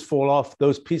pieces fall off.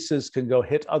 Those pieces can go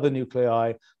hit other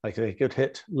nuclei, like they could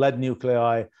hit lead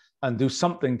nuclei and do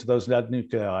something to those lead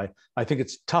nuclei. I think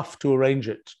it's tough to arrange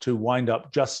it to wind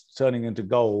up just turning into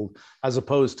gold, as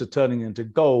opposed to turning into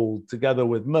gold together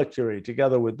with mercury,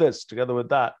 together with this, together with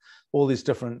that, all these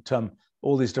different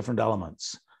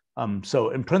elements.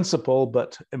 So in principle,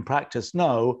 but in practice,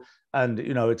 no. And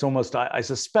it's almost, I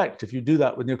suspect, if you do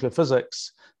that with nuclear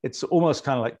physics, it's almost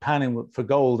kind of like panning for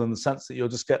gold in the sense that you'll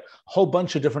just get a whole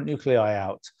bunch of different nuclei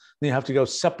out. Then you have to go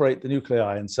separate the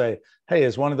nuclei and say, hey,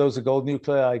 is one of those a gold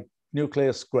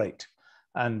nucleus? Great.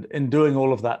 And in doing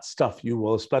all of that stuff, you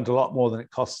will have spent a lot more than it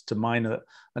costs to mine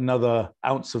another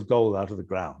ounce of gold out of the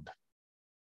ground.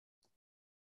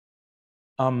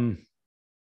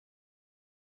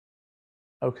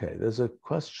 Okay, there's a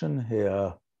question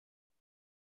here.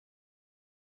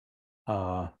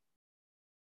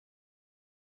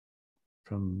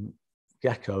 From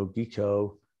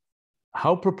Gecko.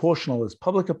 How proportional is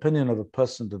public opinion of a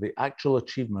person to the actual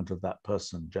achievement of that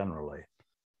person generally?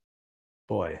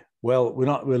 Boy, well, we're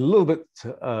a little bit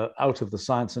out of the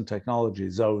science and technology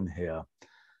zone here.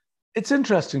 It's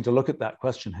interesting to look at that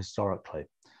question historically.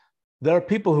 There are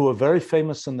people who were very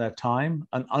famous in their time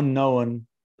and unknown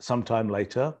sometime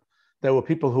later. There were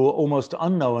people who were almost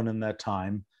unknown in their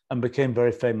time and became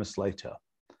very famous later.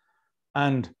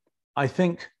 And I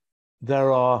think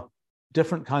there are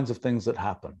different kinds of things that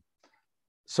happen.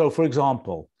 So for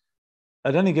example,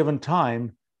 at any given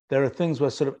time, there are things where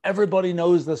sort of everybody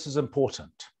knows this is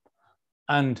important.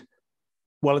 And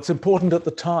well, it's important at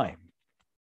the time.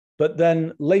 But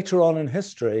then later on in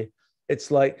history,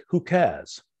 it's like, who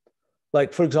cares?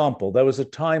 Like, for example, there was a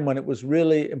time when it was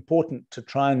really important to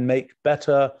try and make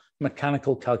better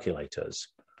mechanical calculators.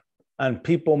 And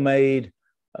people made,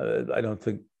 I don't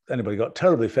think anybody got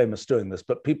terribly famous doing this,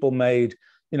 but people made,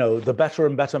 the better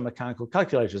and better mechanical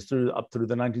calculators up through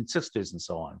the 1960s and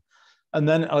so on. And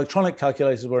then electronic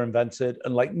calculators were invented,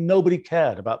 and like nobody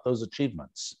cared about those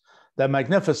achievements. They're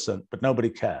magnificent, but nobody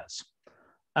cares.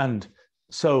 And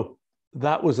so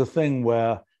that was a thing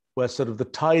where sort of the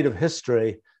tide of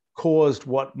history caused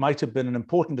what might have been an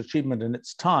important achievement in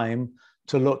its time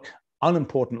to look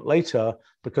unimportant later,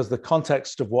 because the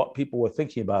context of what people were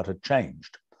thinking about had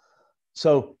changed.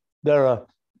 So there are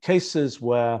cases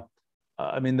where,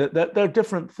 there are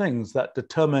different things that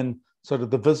determine sort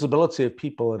of the visibility of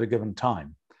people at a given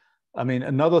time.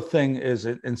 Another thing is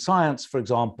in science, for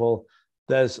example,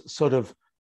 there's sort of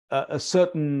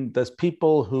there's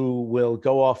people who will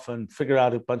go off and figure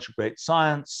out a bunch of great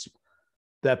science.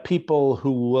 There are people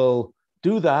who will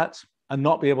do that and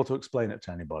not be able to explain it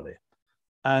to anybody.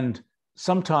 And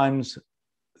sometimes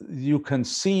you can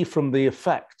see from the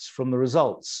effects, from the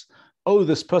results, oh,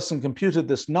 this person computed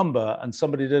this number and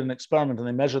somebody did an experiment and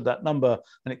they measured that number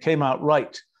and it came out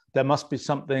right. There must be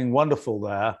something wonderful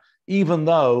there, even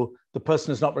though the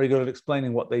person is not very good at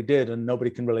explaining what they did and nobody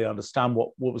can really understand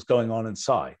what was going on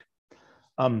inside.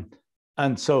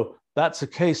 And so that's a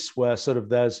case where sort of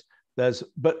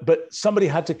but somebody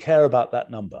had to care about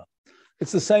that number.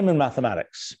 It's the same in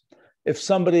mathematics. If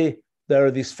there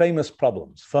are these famous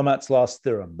problems, Fermat's last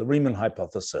theorem, the Riemann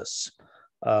hypothesis,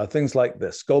 things like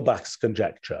this, Goldbach's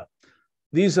conjecture.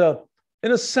 These are,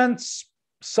 in a sense,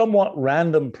 somewhat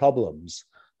random problems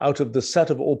out of the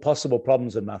set of all possible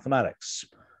problems in mathematics.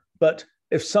 But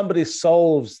if somebody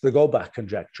solves the Goldbach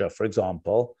conjecture, for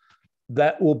example,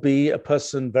 that will be a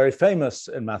person very famous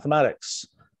in mathematics,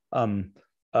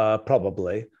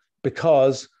 probably,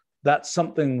 because that's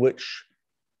something which,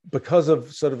 because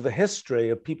of sort of the history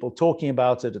of people talking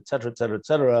about it, et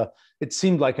cetera, it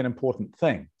seemed like an important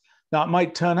thing. Now, it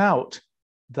might turn out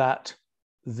that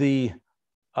the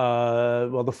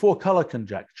four-color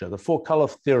conjecture, the four-color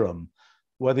theorem,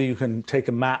 whether you can take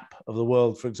a map of the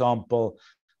world, for example,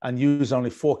 and use only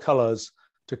 4 colors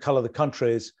to color the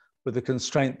countries, with the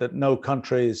constraint that no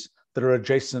countries that are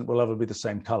adjacent will ever be the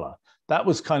same color. That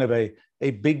was kind of a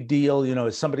big deal. You know,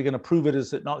 is somebody going to prove it?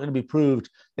 Is it not going to be proved?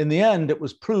 In the end, it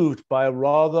was proved by a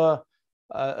rather,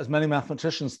 as many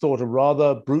mathematicians thought, a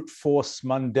rather brute force,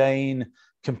 mundane,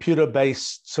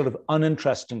 computer-based, sort of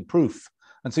uninteresting proof.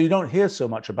 And so you don't hear so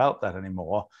much about that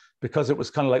anymore, because it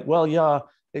was kind of like, well, yeah,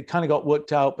 it kind of got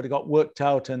worked out, but it got worked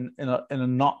out in a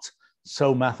not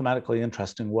so mathematically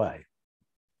interesting way.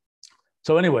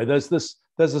 So anyway, there's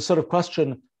a sort of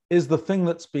question: is the thing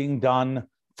that's being done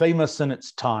famous in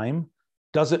its time?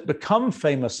 Does it become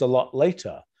famous a lot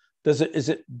later? Does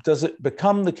it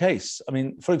become the case? I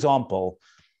mean, for example,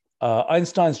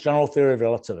 Einstein's general theory of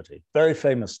relativity, very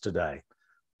famous today.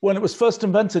 When it was first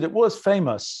invented, it was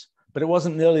famous, but it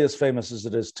wasn't nearly as famous as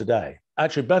it is today.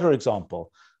 Actually, better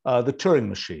example, the Turing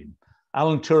machine.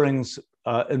 Alan Turing's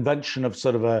invention of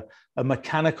sort of a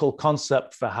mechanical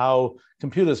concept for how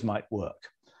computers might work.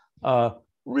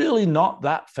 Really not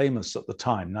that famous at the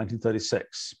time,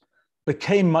 1936.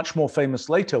 Became much more famous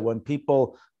later when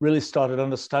people really started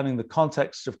understanding the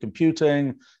context of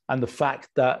computing and the fact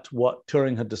that what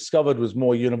Turing had discovered was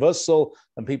more universal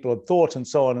than people had thought, and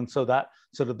so on. And so that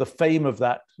sort of the fame of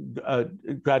that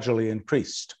gradually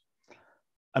increased.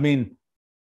 I mean,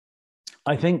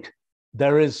 I think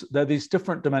there are these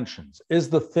different dimensions. Is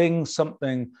the thing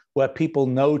something where people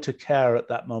know to care at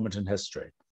that moment in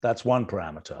history? That's one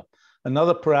parameter.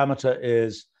 Another parameter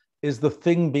is the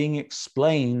thing being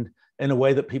explained in a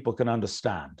way that people can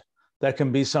understand? There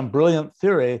can be some brilliant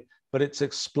theory, but it's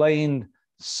explained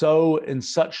so in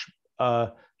such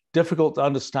difficult to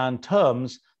understand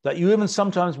terms that you even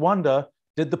sometimes wonder,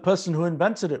 did the person who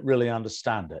invented it really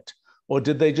understand it? Or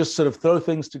did they just sort of throw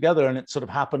things together and it sort of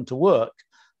happened to work?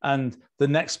 And the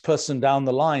next person down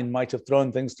the line might have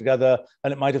thrown things together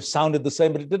and it might have sounded the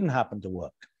same, but it didn't happen to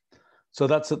work. So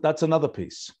that's another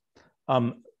piece.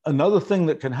 Another thing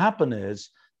that can happen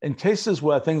is, in cases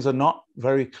where things are not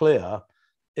very clear,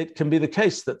 it can be the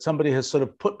case that somebody has sort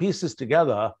of put pieces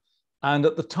together, and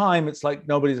at the time it's like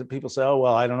people say, oh,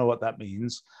 well, I don't know what that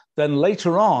means. Then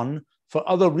later on, for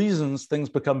other reasons, things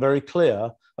become very clear.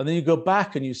 And then you go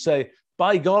back and you say,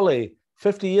 by golly,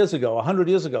 50 years ago, 100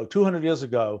 years ago, 200 years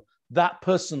ago, that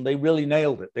person, they really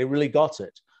nailed it. They really got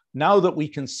it. Now that we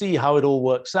can see how it all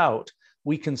works out,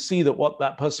 we can see that what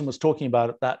that person was talking about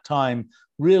at that time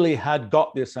really had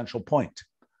got the essential point.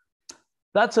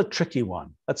 That's a tricky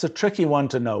one. That's a tricky one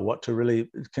to know what to really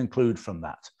conclude from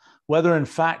that. Whether in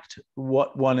fact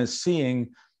what one is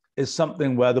seeing is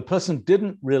something where the person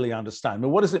didn't really understand. I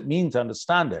mean, what does it mean to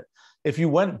understand it? If you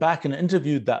went back and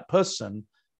interviewed that person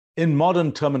in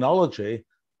modern terminology,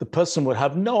 the person would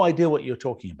have no idea what you're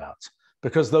talking about,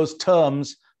 because those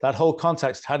terms, that whole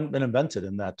context hadn't been invented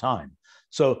in that time.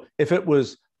 So if it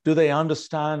was, do they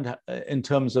understand in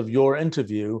terms of your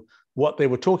interview what they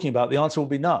were talking about? The answer would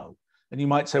be no. And you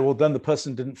might say, well, then the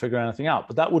person didn't figure anything out.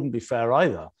 But that wouldn't be fair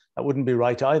either. That wouldn't be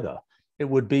right either. It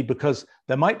would be because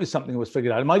there might be something that was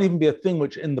figured out. It might even be a thing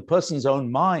which in the person's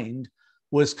own mind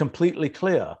was completely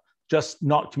clear, just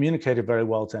not communicated very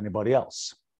well to anybody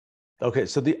else. Okay,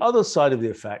 so the other side of the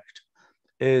effect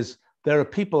is there are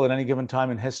people at any given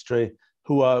time in history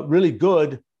who are really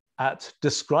good at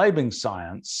describing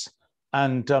science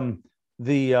and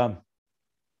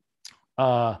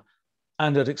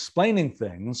at explaining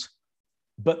things,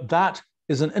 but that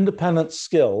is an independent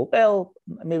skill. Well,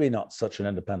 maybe not such an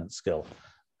independent skill.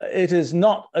 It is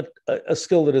not a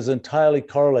skill that is entirely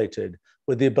correlated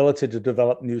with the ability to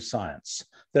develop new science.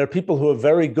 There are people who are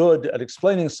very good at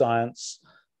explaining science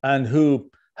and who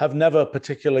have never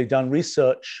particularly done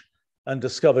research and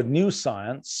discovered new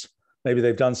science. Maybe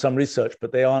they've done some research,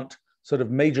 but they aren't sort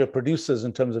of major producers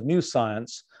in terms of new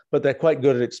science, but they're quite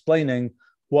good at explaining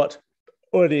what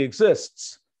already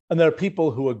exists. And there are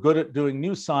people who are good at doing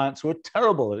new science who are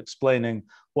terrible at explaining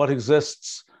what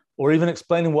exists or even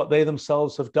explaining what they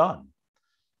themselves have done.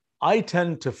 I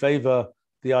tend to favor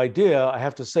the idea, I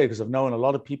have to say, because I've known a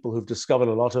lot of people who've discovered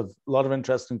a lot of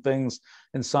interesting things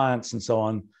in science and so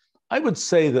on. I would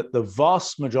say that the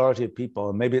vast majority of people,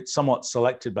 and maybe it's somewhat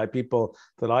selected by people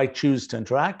that I choose to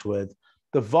interact with,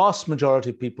 the vast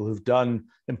majority of people who've done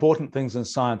important things in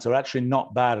science are actually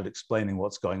not bad at explaining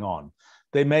what's going on.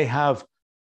 They may have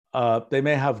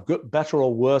good, better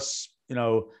or worse,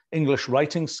 English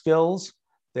writing skills.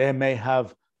 They may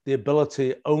have the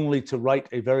ability only to write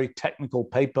a very technical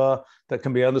paper that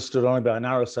can be understood only by a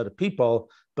narrow set of people.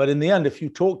 But in the end, if you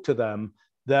talk to them,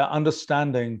 their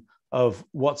understanding of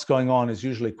what's going on is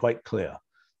usually quite clear.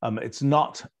 It's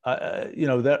not,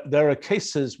 there are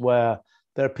cases where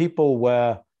there are people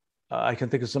where I can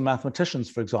think of some mathematicians,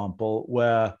 for example,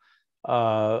 where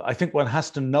I think one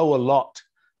has to know a lot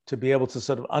to be able to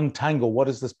sort of untangle what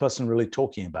is this person really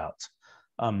talking about.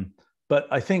 But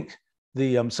I think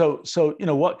so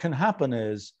what can happen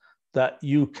is that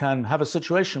you can have a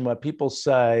situation where people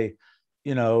say,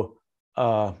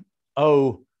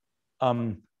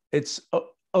 it's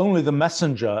only the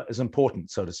messenger is important,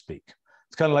 so to speak.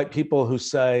 It's kind of like people who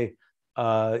say,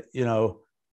 I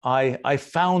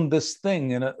found this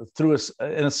thing in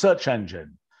a search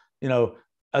engine,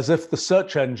 as if the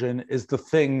search engine is the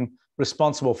thing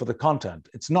responsible for the content.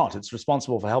 It's not. It's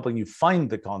responsible for helping you find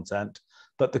the content,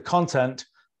 but the content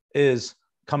is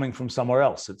coming from somewhere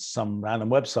else. It's some random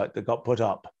website that got put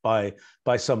up by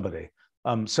somebody.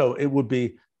 So it would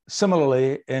be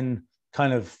similarly in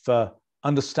kind of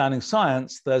understanding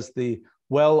science. There's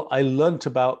I learned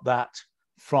about that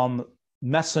from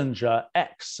messenger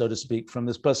X, so to speak, from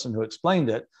this person who explained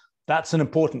it. That's an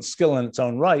important skill in its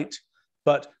own right,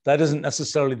 but that isn't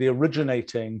necessarily the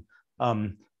originating.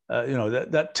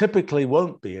 That typically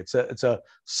won't be. It's a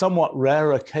somewhat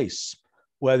rarer case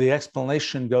where the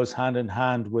explanation goes hand in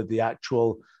hand with the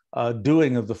actual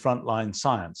doing of the frontline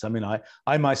science. I mean,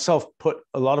 I myself put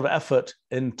a lot of effort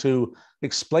into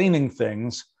explaining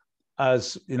things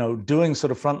as, doing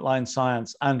sort of frontline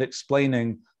science and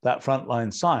explaining that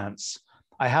frontline science.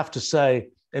 I have to say,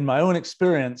 in my own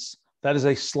experience, that is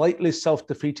a slightly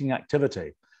self-defeating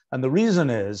activity. And the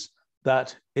reason is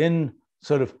that in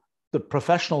sort of the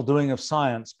professional doing of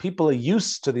science, people are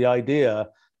used to the idea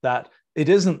that it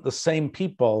isn't the same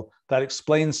people that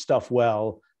explain stuff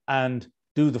well and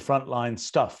do the frontline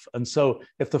stuff. And so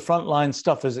if the frontline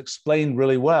stuff is explained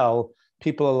really well,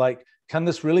 people are like, can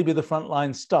this really be the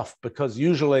frontline stuff? Because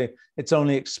usually it's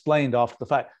only explained after the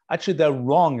fact. Actually, they're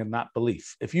wrong in that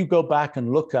belief. If you go back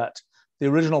and look at the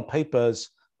original papers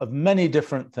of many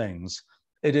different things,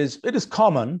 it is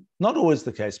common, not always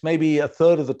the case, maybe a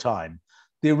third of the time,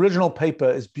 the original paper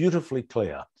is beautifully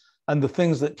clear, and the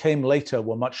things that came later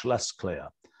were much less clear.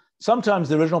 Sometimes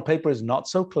the original paper is not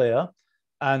so clear,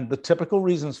 and the typical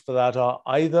reasons for that are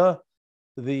either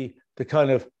the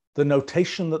kind of the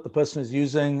notation that the person is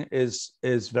using is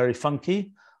very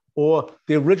funky, or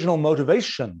the original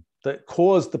motivation that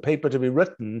caused the paper to be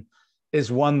written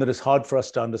is one that is hard for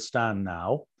us to understand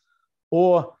now,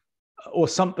 or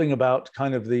something about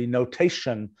kind of the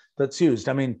notation that's used.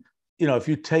 I mean, if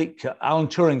you take Alan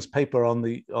Turing's paper on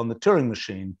the Turing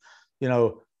machine,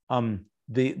 the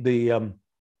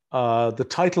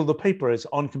title of the paper is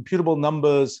On Computable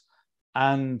Numbers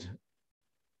and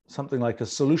something like a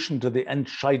solution to the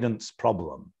Entscheidungs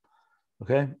problem.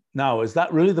 Okay. Now, is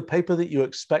that really the paper that you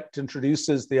expect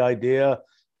introduces the idea?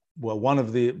 Well, one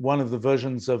of the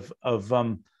versions of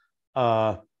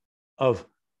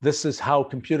this is how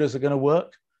computers are going to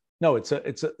work. No, it's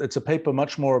a paper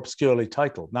much more obscurely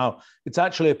titled. Now, it's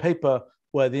actually a paper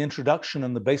where the introduction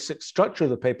and the basic structure of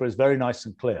the paper is very nice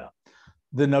and clear.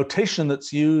 The notation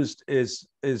that's used is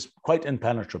quite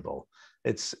impenetrable.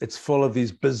 It's full of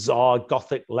these bizarre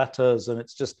Gothic letters, and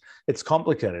it's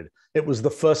complicated. It was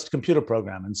the first computer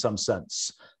program in some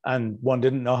sense, and one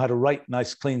didn't know how to write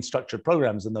nice, clean, structured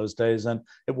programs in those days. And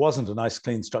it wasn't a nice,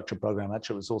 clean, structured program.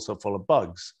 Actually, it was also full of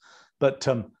bugs. But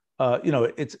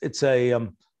it's a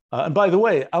and by the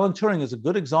way, Alan Turing is a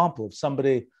good example of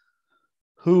somebody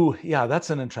who, that's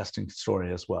an interesting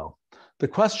story as well. The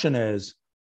question is,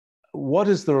 what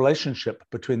is the relationship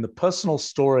between the personal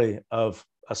story of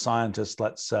a scientist,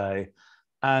 let's say,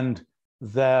 and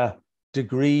their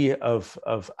degree of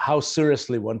how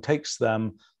seriously one takes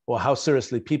them or how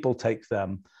seriously people take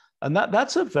them? And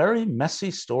that's a very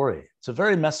messy story. It's a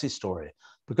very messy story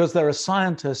because there are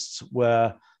scientists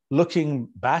where, looking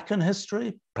back in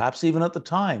history, perhaps even at the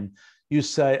time, you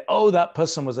say, oh, that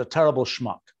person was a terrible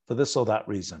schmuck for this or that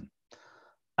reason.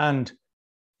 And,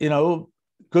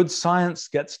 good science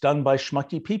gets done by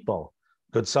schmucky people.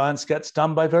 Good science gets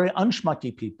done by very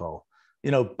unschmucky people.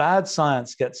 Bad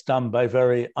science gets done by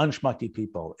very unschmucky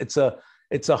people. It's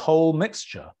a whole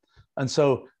mixture. And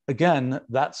so, again,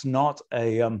 that's not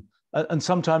and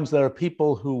sometimes there are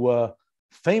people who were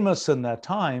famous in their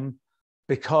time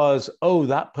because,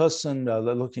 that person,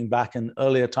 looking back in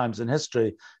earlier times in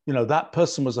history, that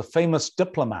person was a famous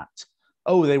diplomat.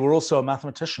 Oh, they were also a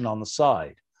mathematician on the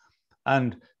side.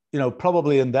 And,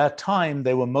 probably in their time,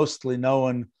 they were mostly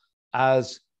known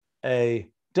as a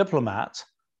diplomat,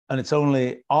 and it's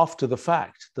only after the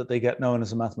fact that they get known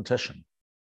as a mathematician.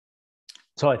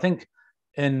 So I think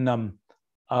it's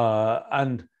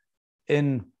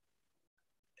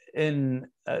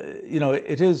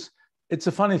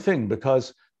a funny thing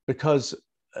because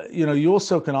you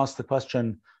also can ask the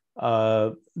question,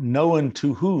 known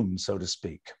to whom, so to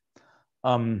speak.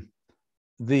 I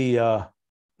think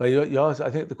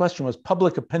the question was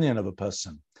public opinion of a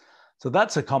person. So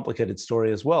that's a complicated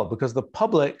story as well, because the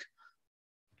public,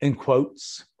 in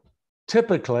quotes,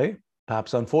 typically,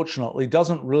 perhaps unfortunately,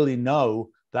 doesn't really know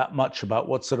that much about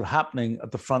what's sort of happening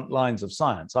at the front lines of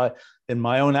science. In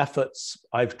my own efforts,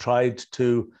 I've tried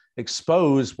to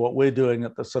expose what we're doing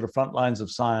at the sort of front lines of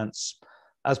science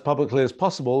as publicly as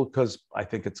possible, because I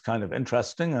think it's kind of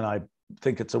interesting and I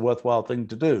think it's a worthwhile thing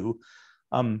to do.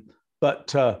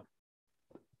 But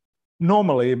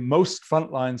normally, most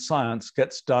frontline science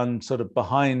gets done sort of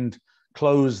behind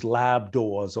closed lab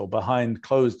doors or behind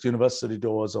closed university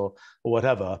doors or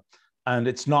whatever, and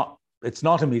it's not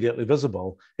immediately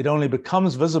visible. It only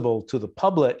becomes visible to the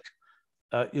public,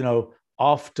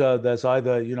 after there's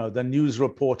either the news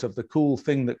report of the cool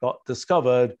thing that got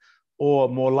discovered, or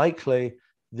more likely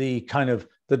the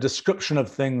description of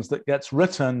things that gets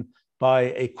written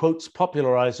by a quotes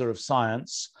popularizer of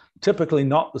science, typically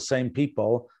not the same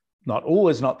people. Not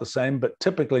always not the same, but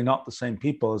typically not the same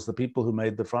people as the people who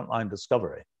made the frontline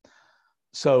discovery.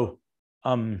 So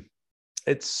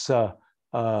it's a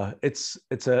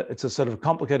sort of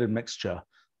complicated mixture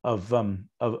of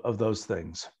those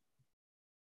things.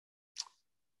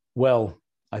 Well,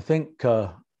 I think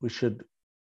we should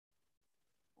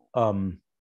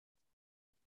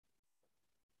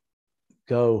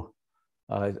go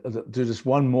do just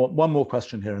one more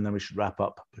question here, and then we should wrap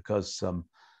up, because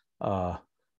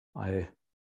I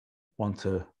want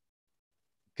to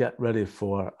get ready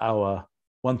for our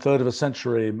 1/3 of a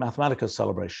century Mathematica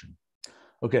celebration.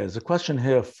 Okay, there's a question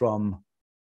here from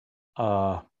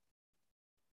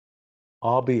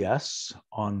RBS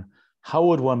on how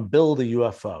would one build a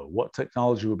UFO? What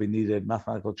technology would be needed,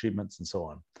 mathematical achievements, and so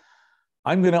on.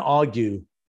 I'm going to argue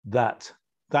that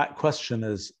that question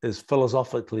is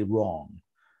philosophically wrong.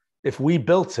 If we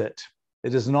built it,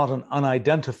 it is not an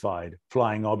unidentified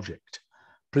flying object.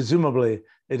 Presumably,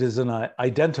 it is an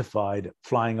identified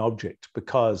flying object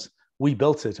because we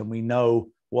built it and we know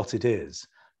what it is.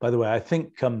 By the way, I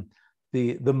think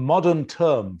the modern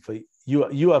term for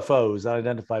UFOs,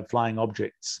 unidentified flying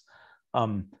objects,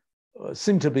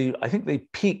 seem to be, I think they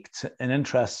peaked in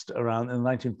interest around in the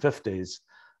 1950s,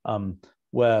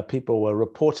 where people were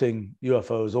reporting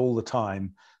UFOs all the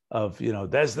time of,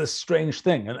 there's this strange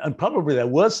thing. And probably there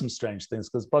were some strange things,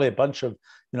 because probably a bunch of,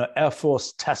 Air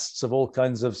Force tests of all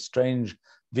kinds of strange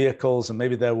vehicles. And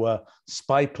maybe there were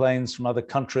spy planes from other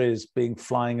countries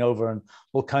flying over, and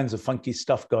all kinds of funky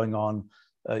stuff going on,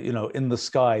 in the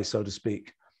sky, so to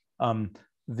speak.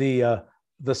 The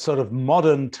sort of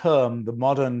modern term, the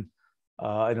modern,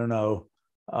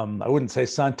 I wouldn't say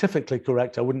scientifically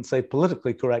correct, I wouldn't say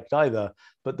politically correct either,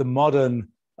 but the modern,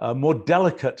 more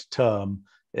delicate term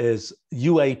is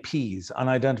UAPs,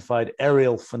 unidentified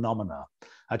aerial phenomena.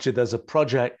 Actually, there's a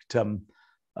project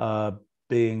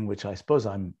which I suppose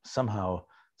I'm somehow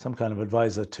some kind of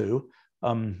advisor to,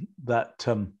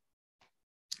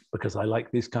 because I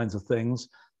like these kinds of things,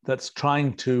 that's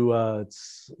trying to,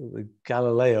 it's the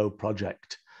Galileo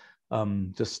project,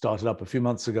 just started up a few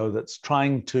months ago, that's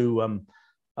trying to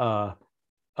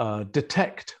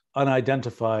detect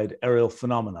unidentified aerial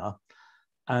phenomena.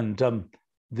 And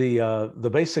the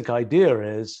basic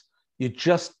idea is you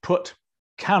just put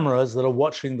cameras that are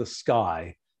watching the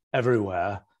sky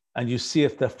everywhere, and you see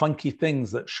if there are funky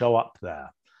things that show up there.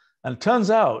 And it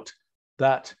turns out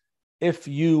that if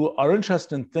you are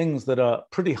interested in things that are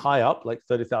pretty high up, like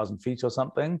 30,000 feet or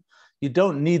something, you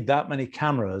don't need that many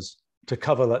cameras to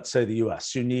cover, let's say, the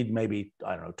US. You need maybe,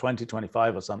 20,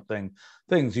 25 or something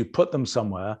things. You put them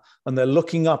somewhere, and they're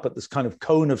looking up at this kind of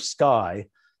cone of sky.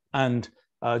 And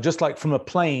just like from a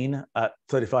plane at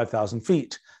 35,000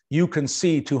 feet, you can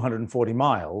see 240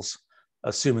 miles,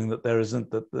 assuming that there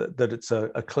isn't, that it's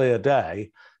a clear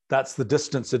day. That's the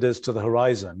distance it is to the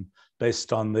horizon,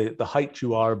 based on the height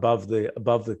you are above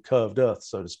the curved Earth,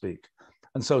 so to speak.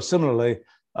 And so similarly,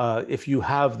 if you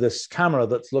have this camera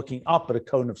that's looking up at a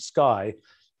cone of sky,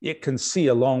 it can see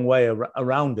a long way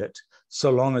around it,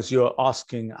 so long as you're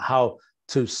asking how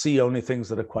to see only things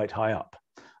that are quite high up.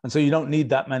 And so you don't need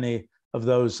that many of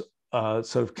those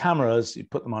sort of cameras. You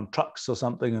put them on trucks or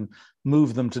something and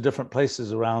move them to different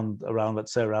places around,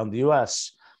 let's say, around the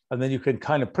US. And then you can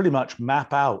kind of pretty much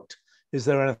map out, is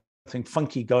there anything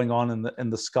funky going on in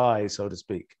the sky, so to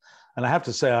speak. And I have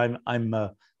to say,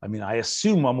 I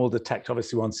assume one will detect,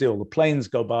 obviously one see all the planes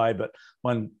go by, but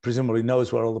one presumably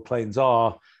knows where all the planes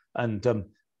are. And and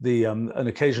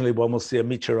occasionally one will see a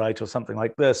meteorite or something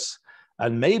like this.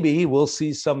 And maybe we'll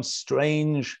see some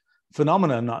strange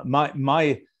phenomenon.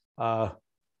 My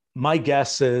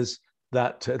guess is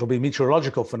that it'll be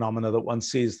meteorological phenomena that one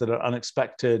sees that are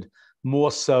unexpected,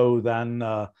 more so than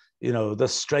the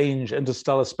strange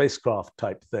interstellar spacecraft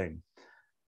type thing.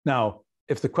 Now,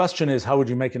 if the question is how would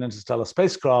you make an interstellar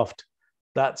spacecraft,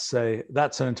 that's an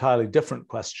entirely different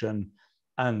question.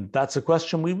 And that's a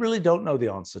question we really don't know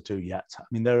the answer to yet. I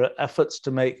mean, there are efforts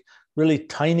to make really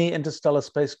tiny interstellar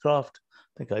spacecraft.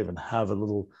 I think I even have a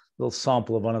little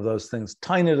sample of one of those things,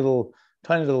 tiny little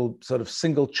sort of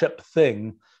single chip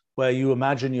thing where you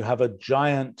imagine you have a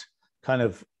giant kind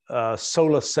of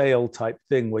solar sail type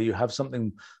thing where you have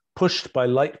something pushed by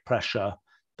light pressure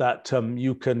that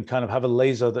you can kind of have a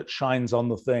laser that shines on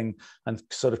the thing and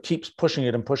sort of keeps pushing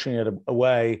it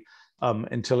away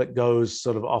until it goes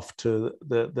sort of off to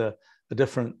the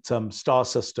different star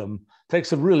system. It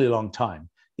takes a really long time.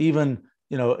 Even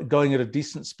going at a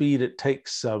decent speed, it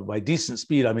takes, by decent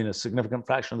speed, I mean a significant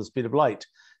fraction of the speed of light.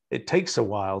 It takes a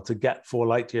while to get 4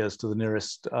 light years to the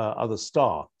nearest other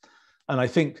star. And I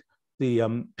think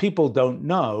the people don't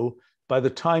know, by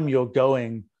the time you're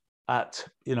going at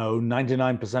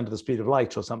 99% of the speed of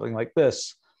light or something like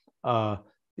this,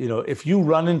 if you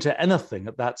run into anything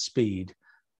at that speed,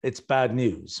 it's bad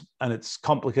news. And it's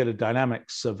complicated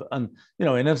dynamics of, and in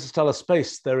interstellar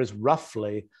space, there is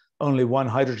roughly only 1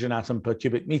 hydrogen atom per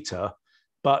cubic meter,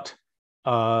 but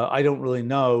I don't really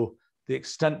know the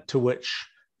extent to which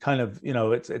kind of,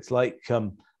 it's like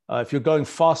if you're going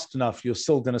fast enough, you're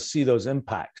still going to see those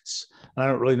impacts. And I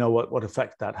don't really know what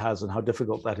effect that has and how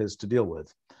difficult that is to deal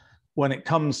with. When it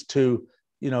comes to,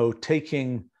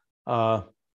 taking us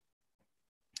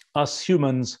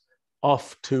humans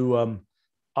off to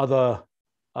other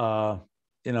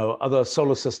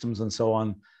solar systems and so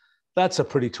on, that's a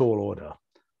pretty tall order.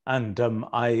 And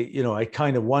I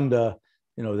kind of wonder,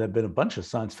 there have been a bunch of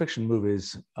science fiction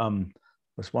movies.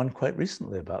 There's one quite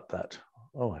recently about that.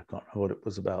 Oh, I can't remember what it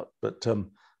was about, but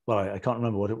I can't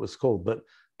remember what it was called,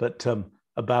 but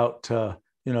about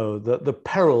the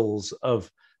perils of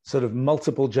sort of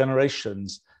multiple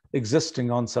generations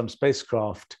existing on some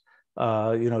spacecraft.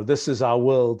 This is our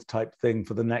world type thing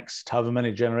for the next however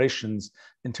many generations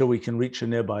until we can reach a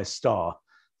nearby star.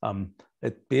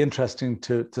 It'd be interesting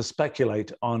to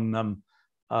speculate on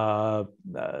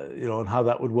on how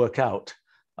that would work out.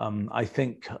 I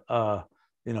think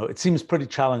it seems pretty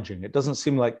challenging. It doesn't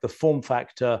seem like the form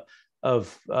factor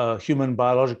of human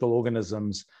biological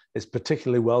organisms is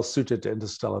particularly well suited to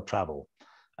interstellar travel.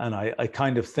 And I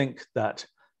kind of think that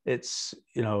it's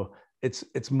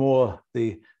more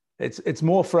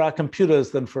for our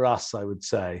computers than for us, I would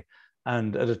say.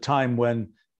 And at a time when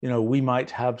we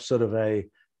might have sort of a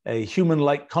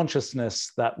human-like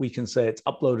consciousness that we can say it's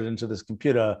uploaded into this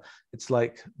computer, it's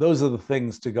like those are the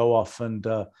things to go off and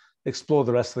explore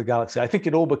the rest of the galaxy. I think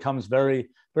it all becomes very,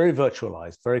 very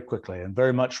virtualized very quickly and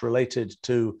very much related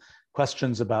to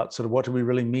questions about sort of what do we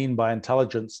really mean by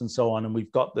intelligence and so on. And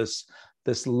we've got this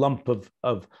lump of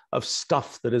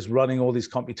stuff that is running all these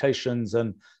computations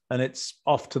and it's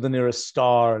off to the nearest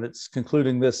star and it's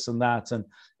concluding this and that. And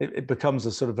it becomes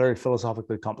a sort of very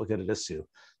philosophically complicated issue.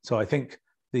 So I think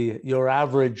your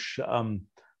average, the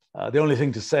only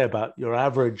thing to say about your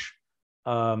average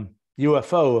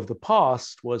UFO of the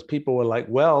past was people were like,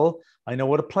 well, I know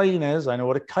what a plane is, I know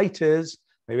what a kite is,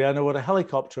 maybe I know what a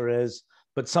helicopter is,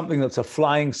 but something that's a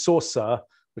flying saucer,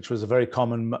 which was a very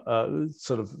common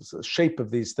sort of shape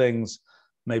of these things,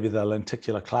 maybe they're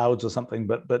lenticular clouds or something,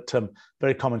 but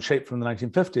very common shape from the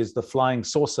 1950s, the flying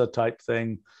saucer type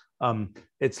thing.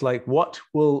 It's like, what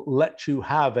will let you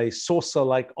have a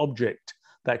saucer-like object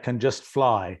that can just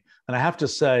fly? And I have to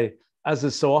say, as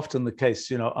is so often the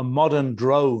case, a modern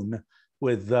drone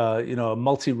with a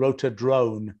multi-rotor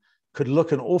drone could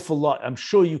look an awful lot. I'm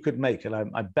sure you could make, and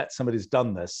I bet somebody's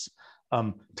done this,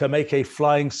 to make a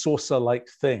flying saucer-like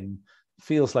thing.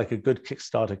 Feels like a good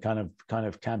Kickstarter kind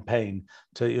of campaign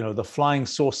to, the flying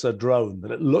saucer drone,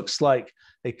 that it looks like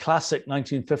a classic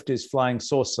 1950s flying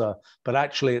saucer, but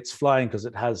actually it's flying because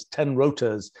it has 10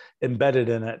 rotors embedded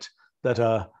in it that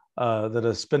are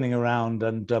spinning around.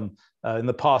 And in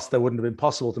the past, that wouldn't have been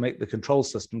possible to make the control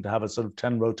system to have a sort of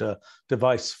 10 rotor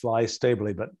device fly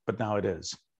stably, but now it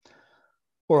is.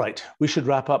 All right, we should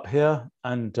wrap up here.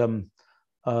 And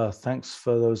thanks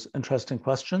for those interesting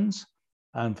questions.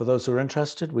 And for those who are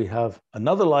interested, we have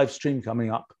another live stream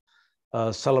coming up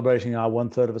celebrating our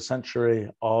 1/3 of a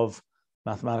century of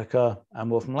Mathematica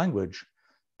and Wolfram language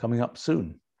coming up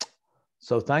soon.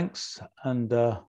 So thanks, and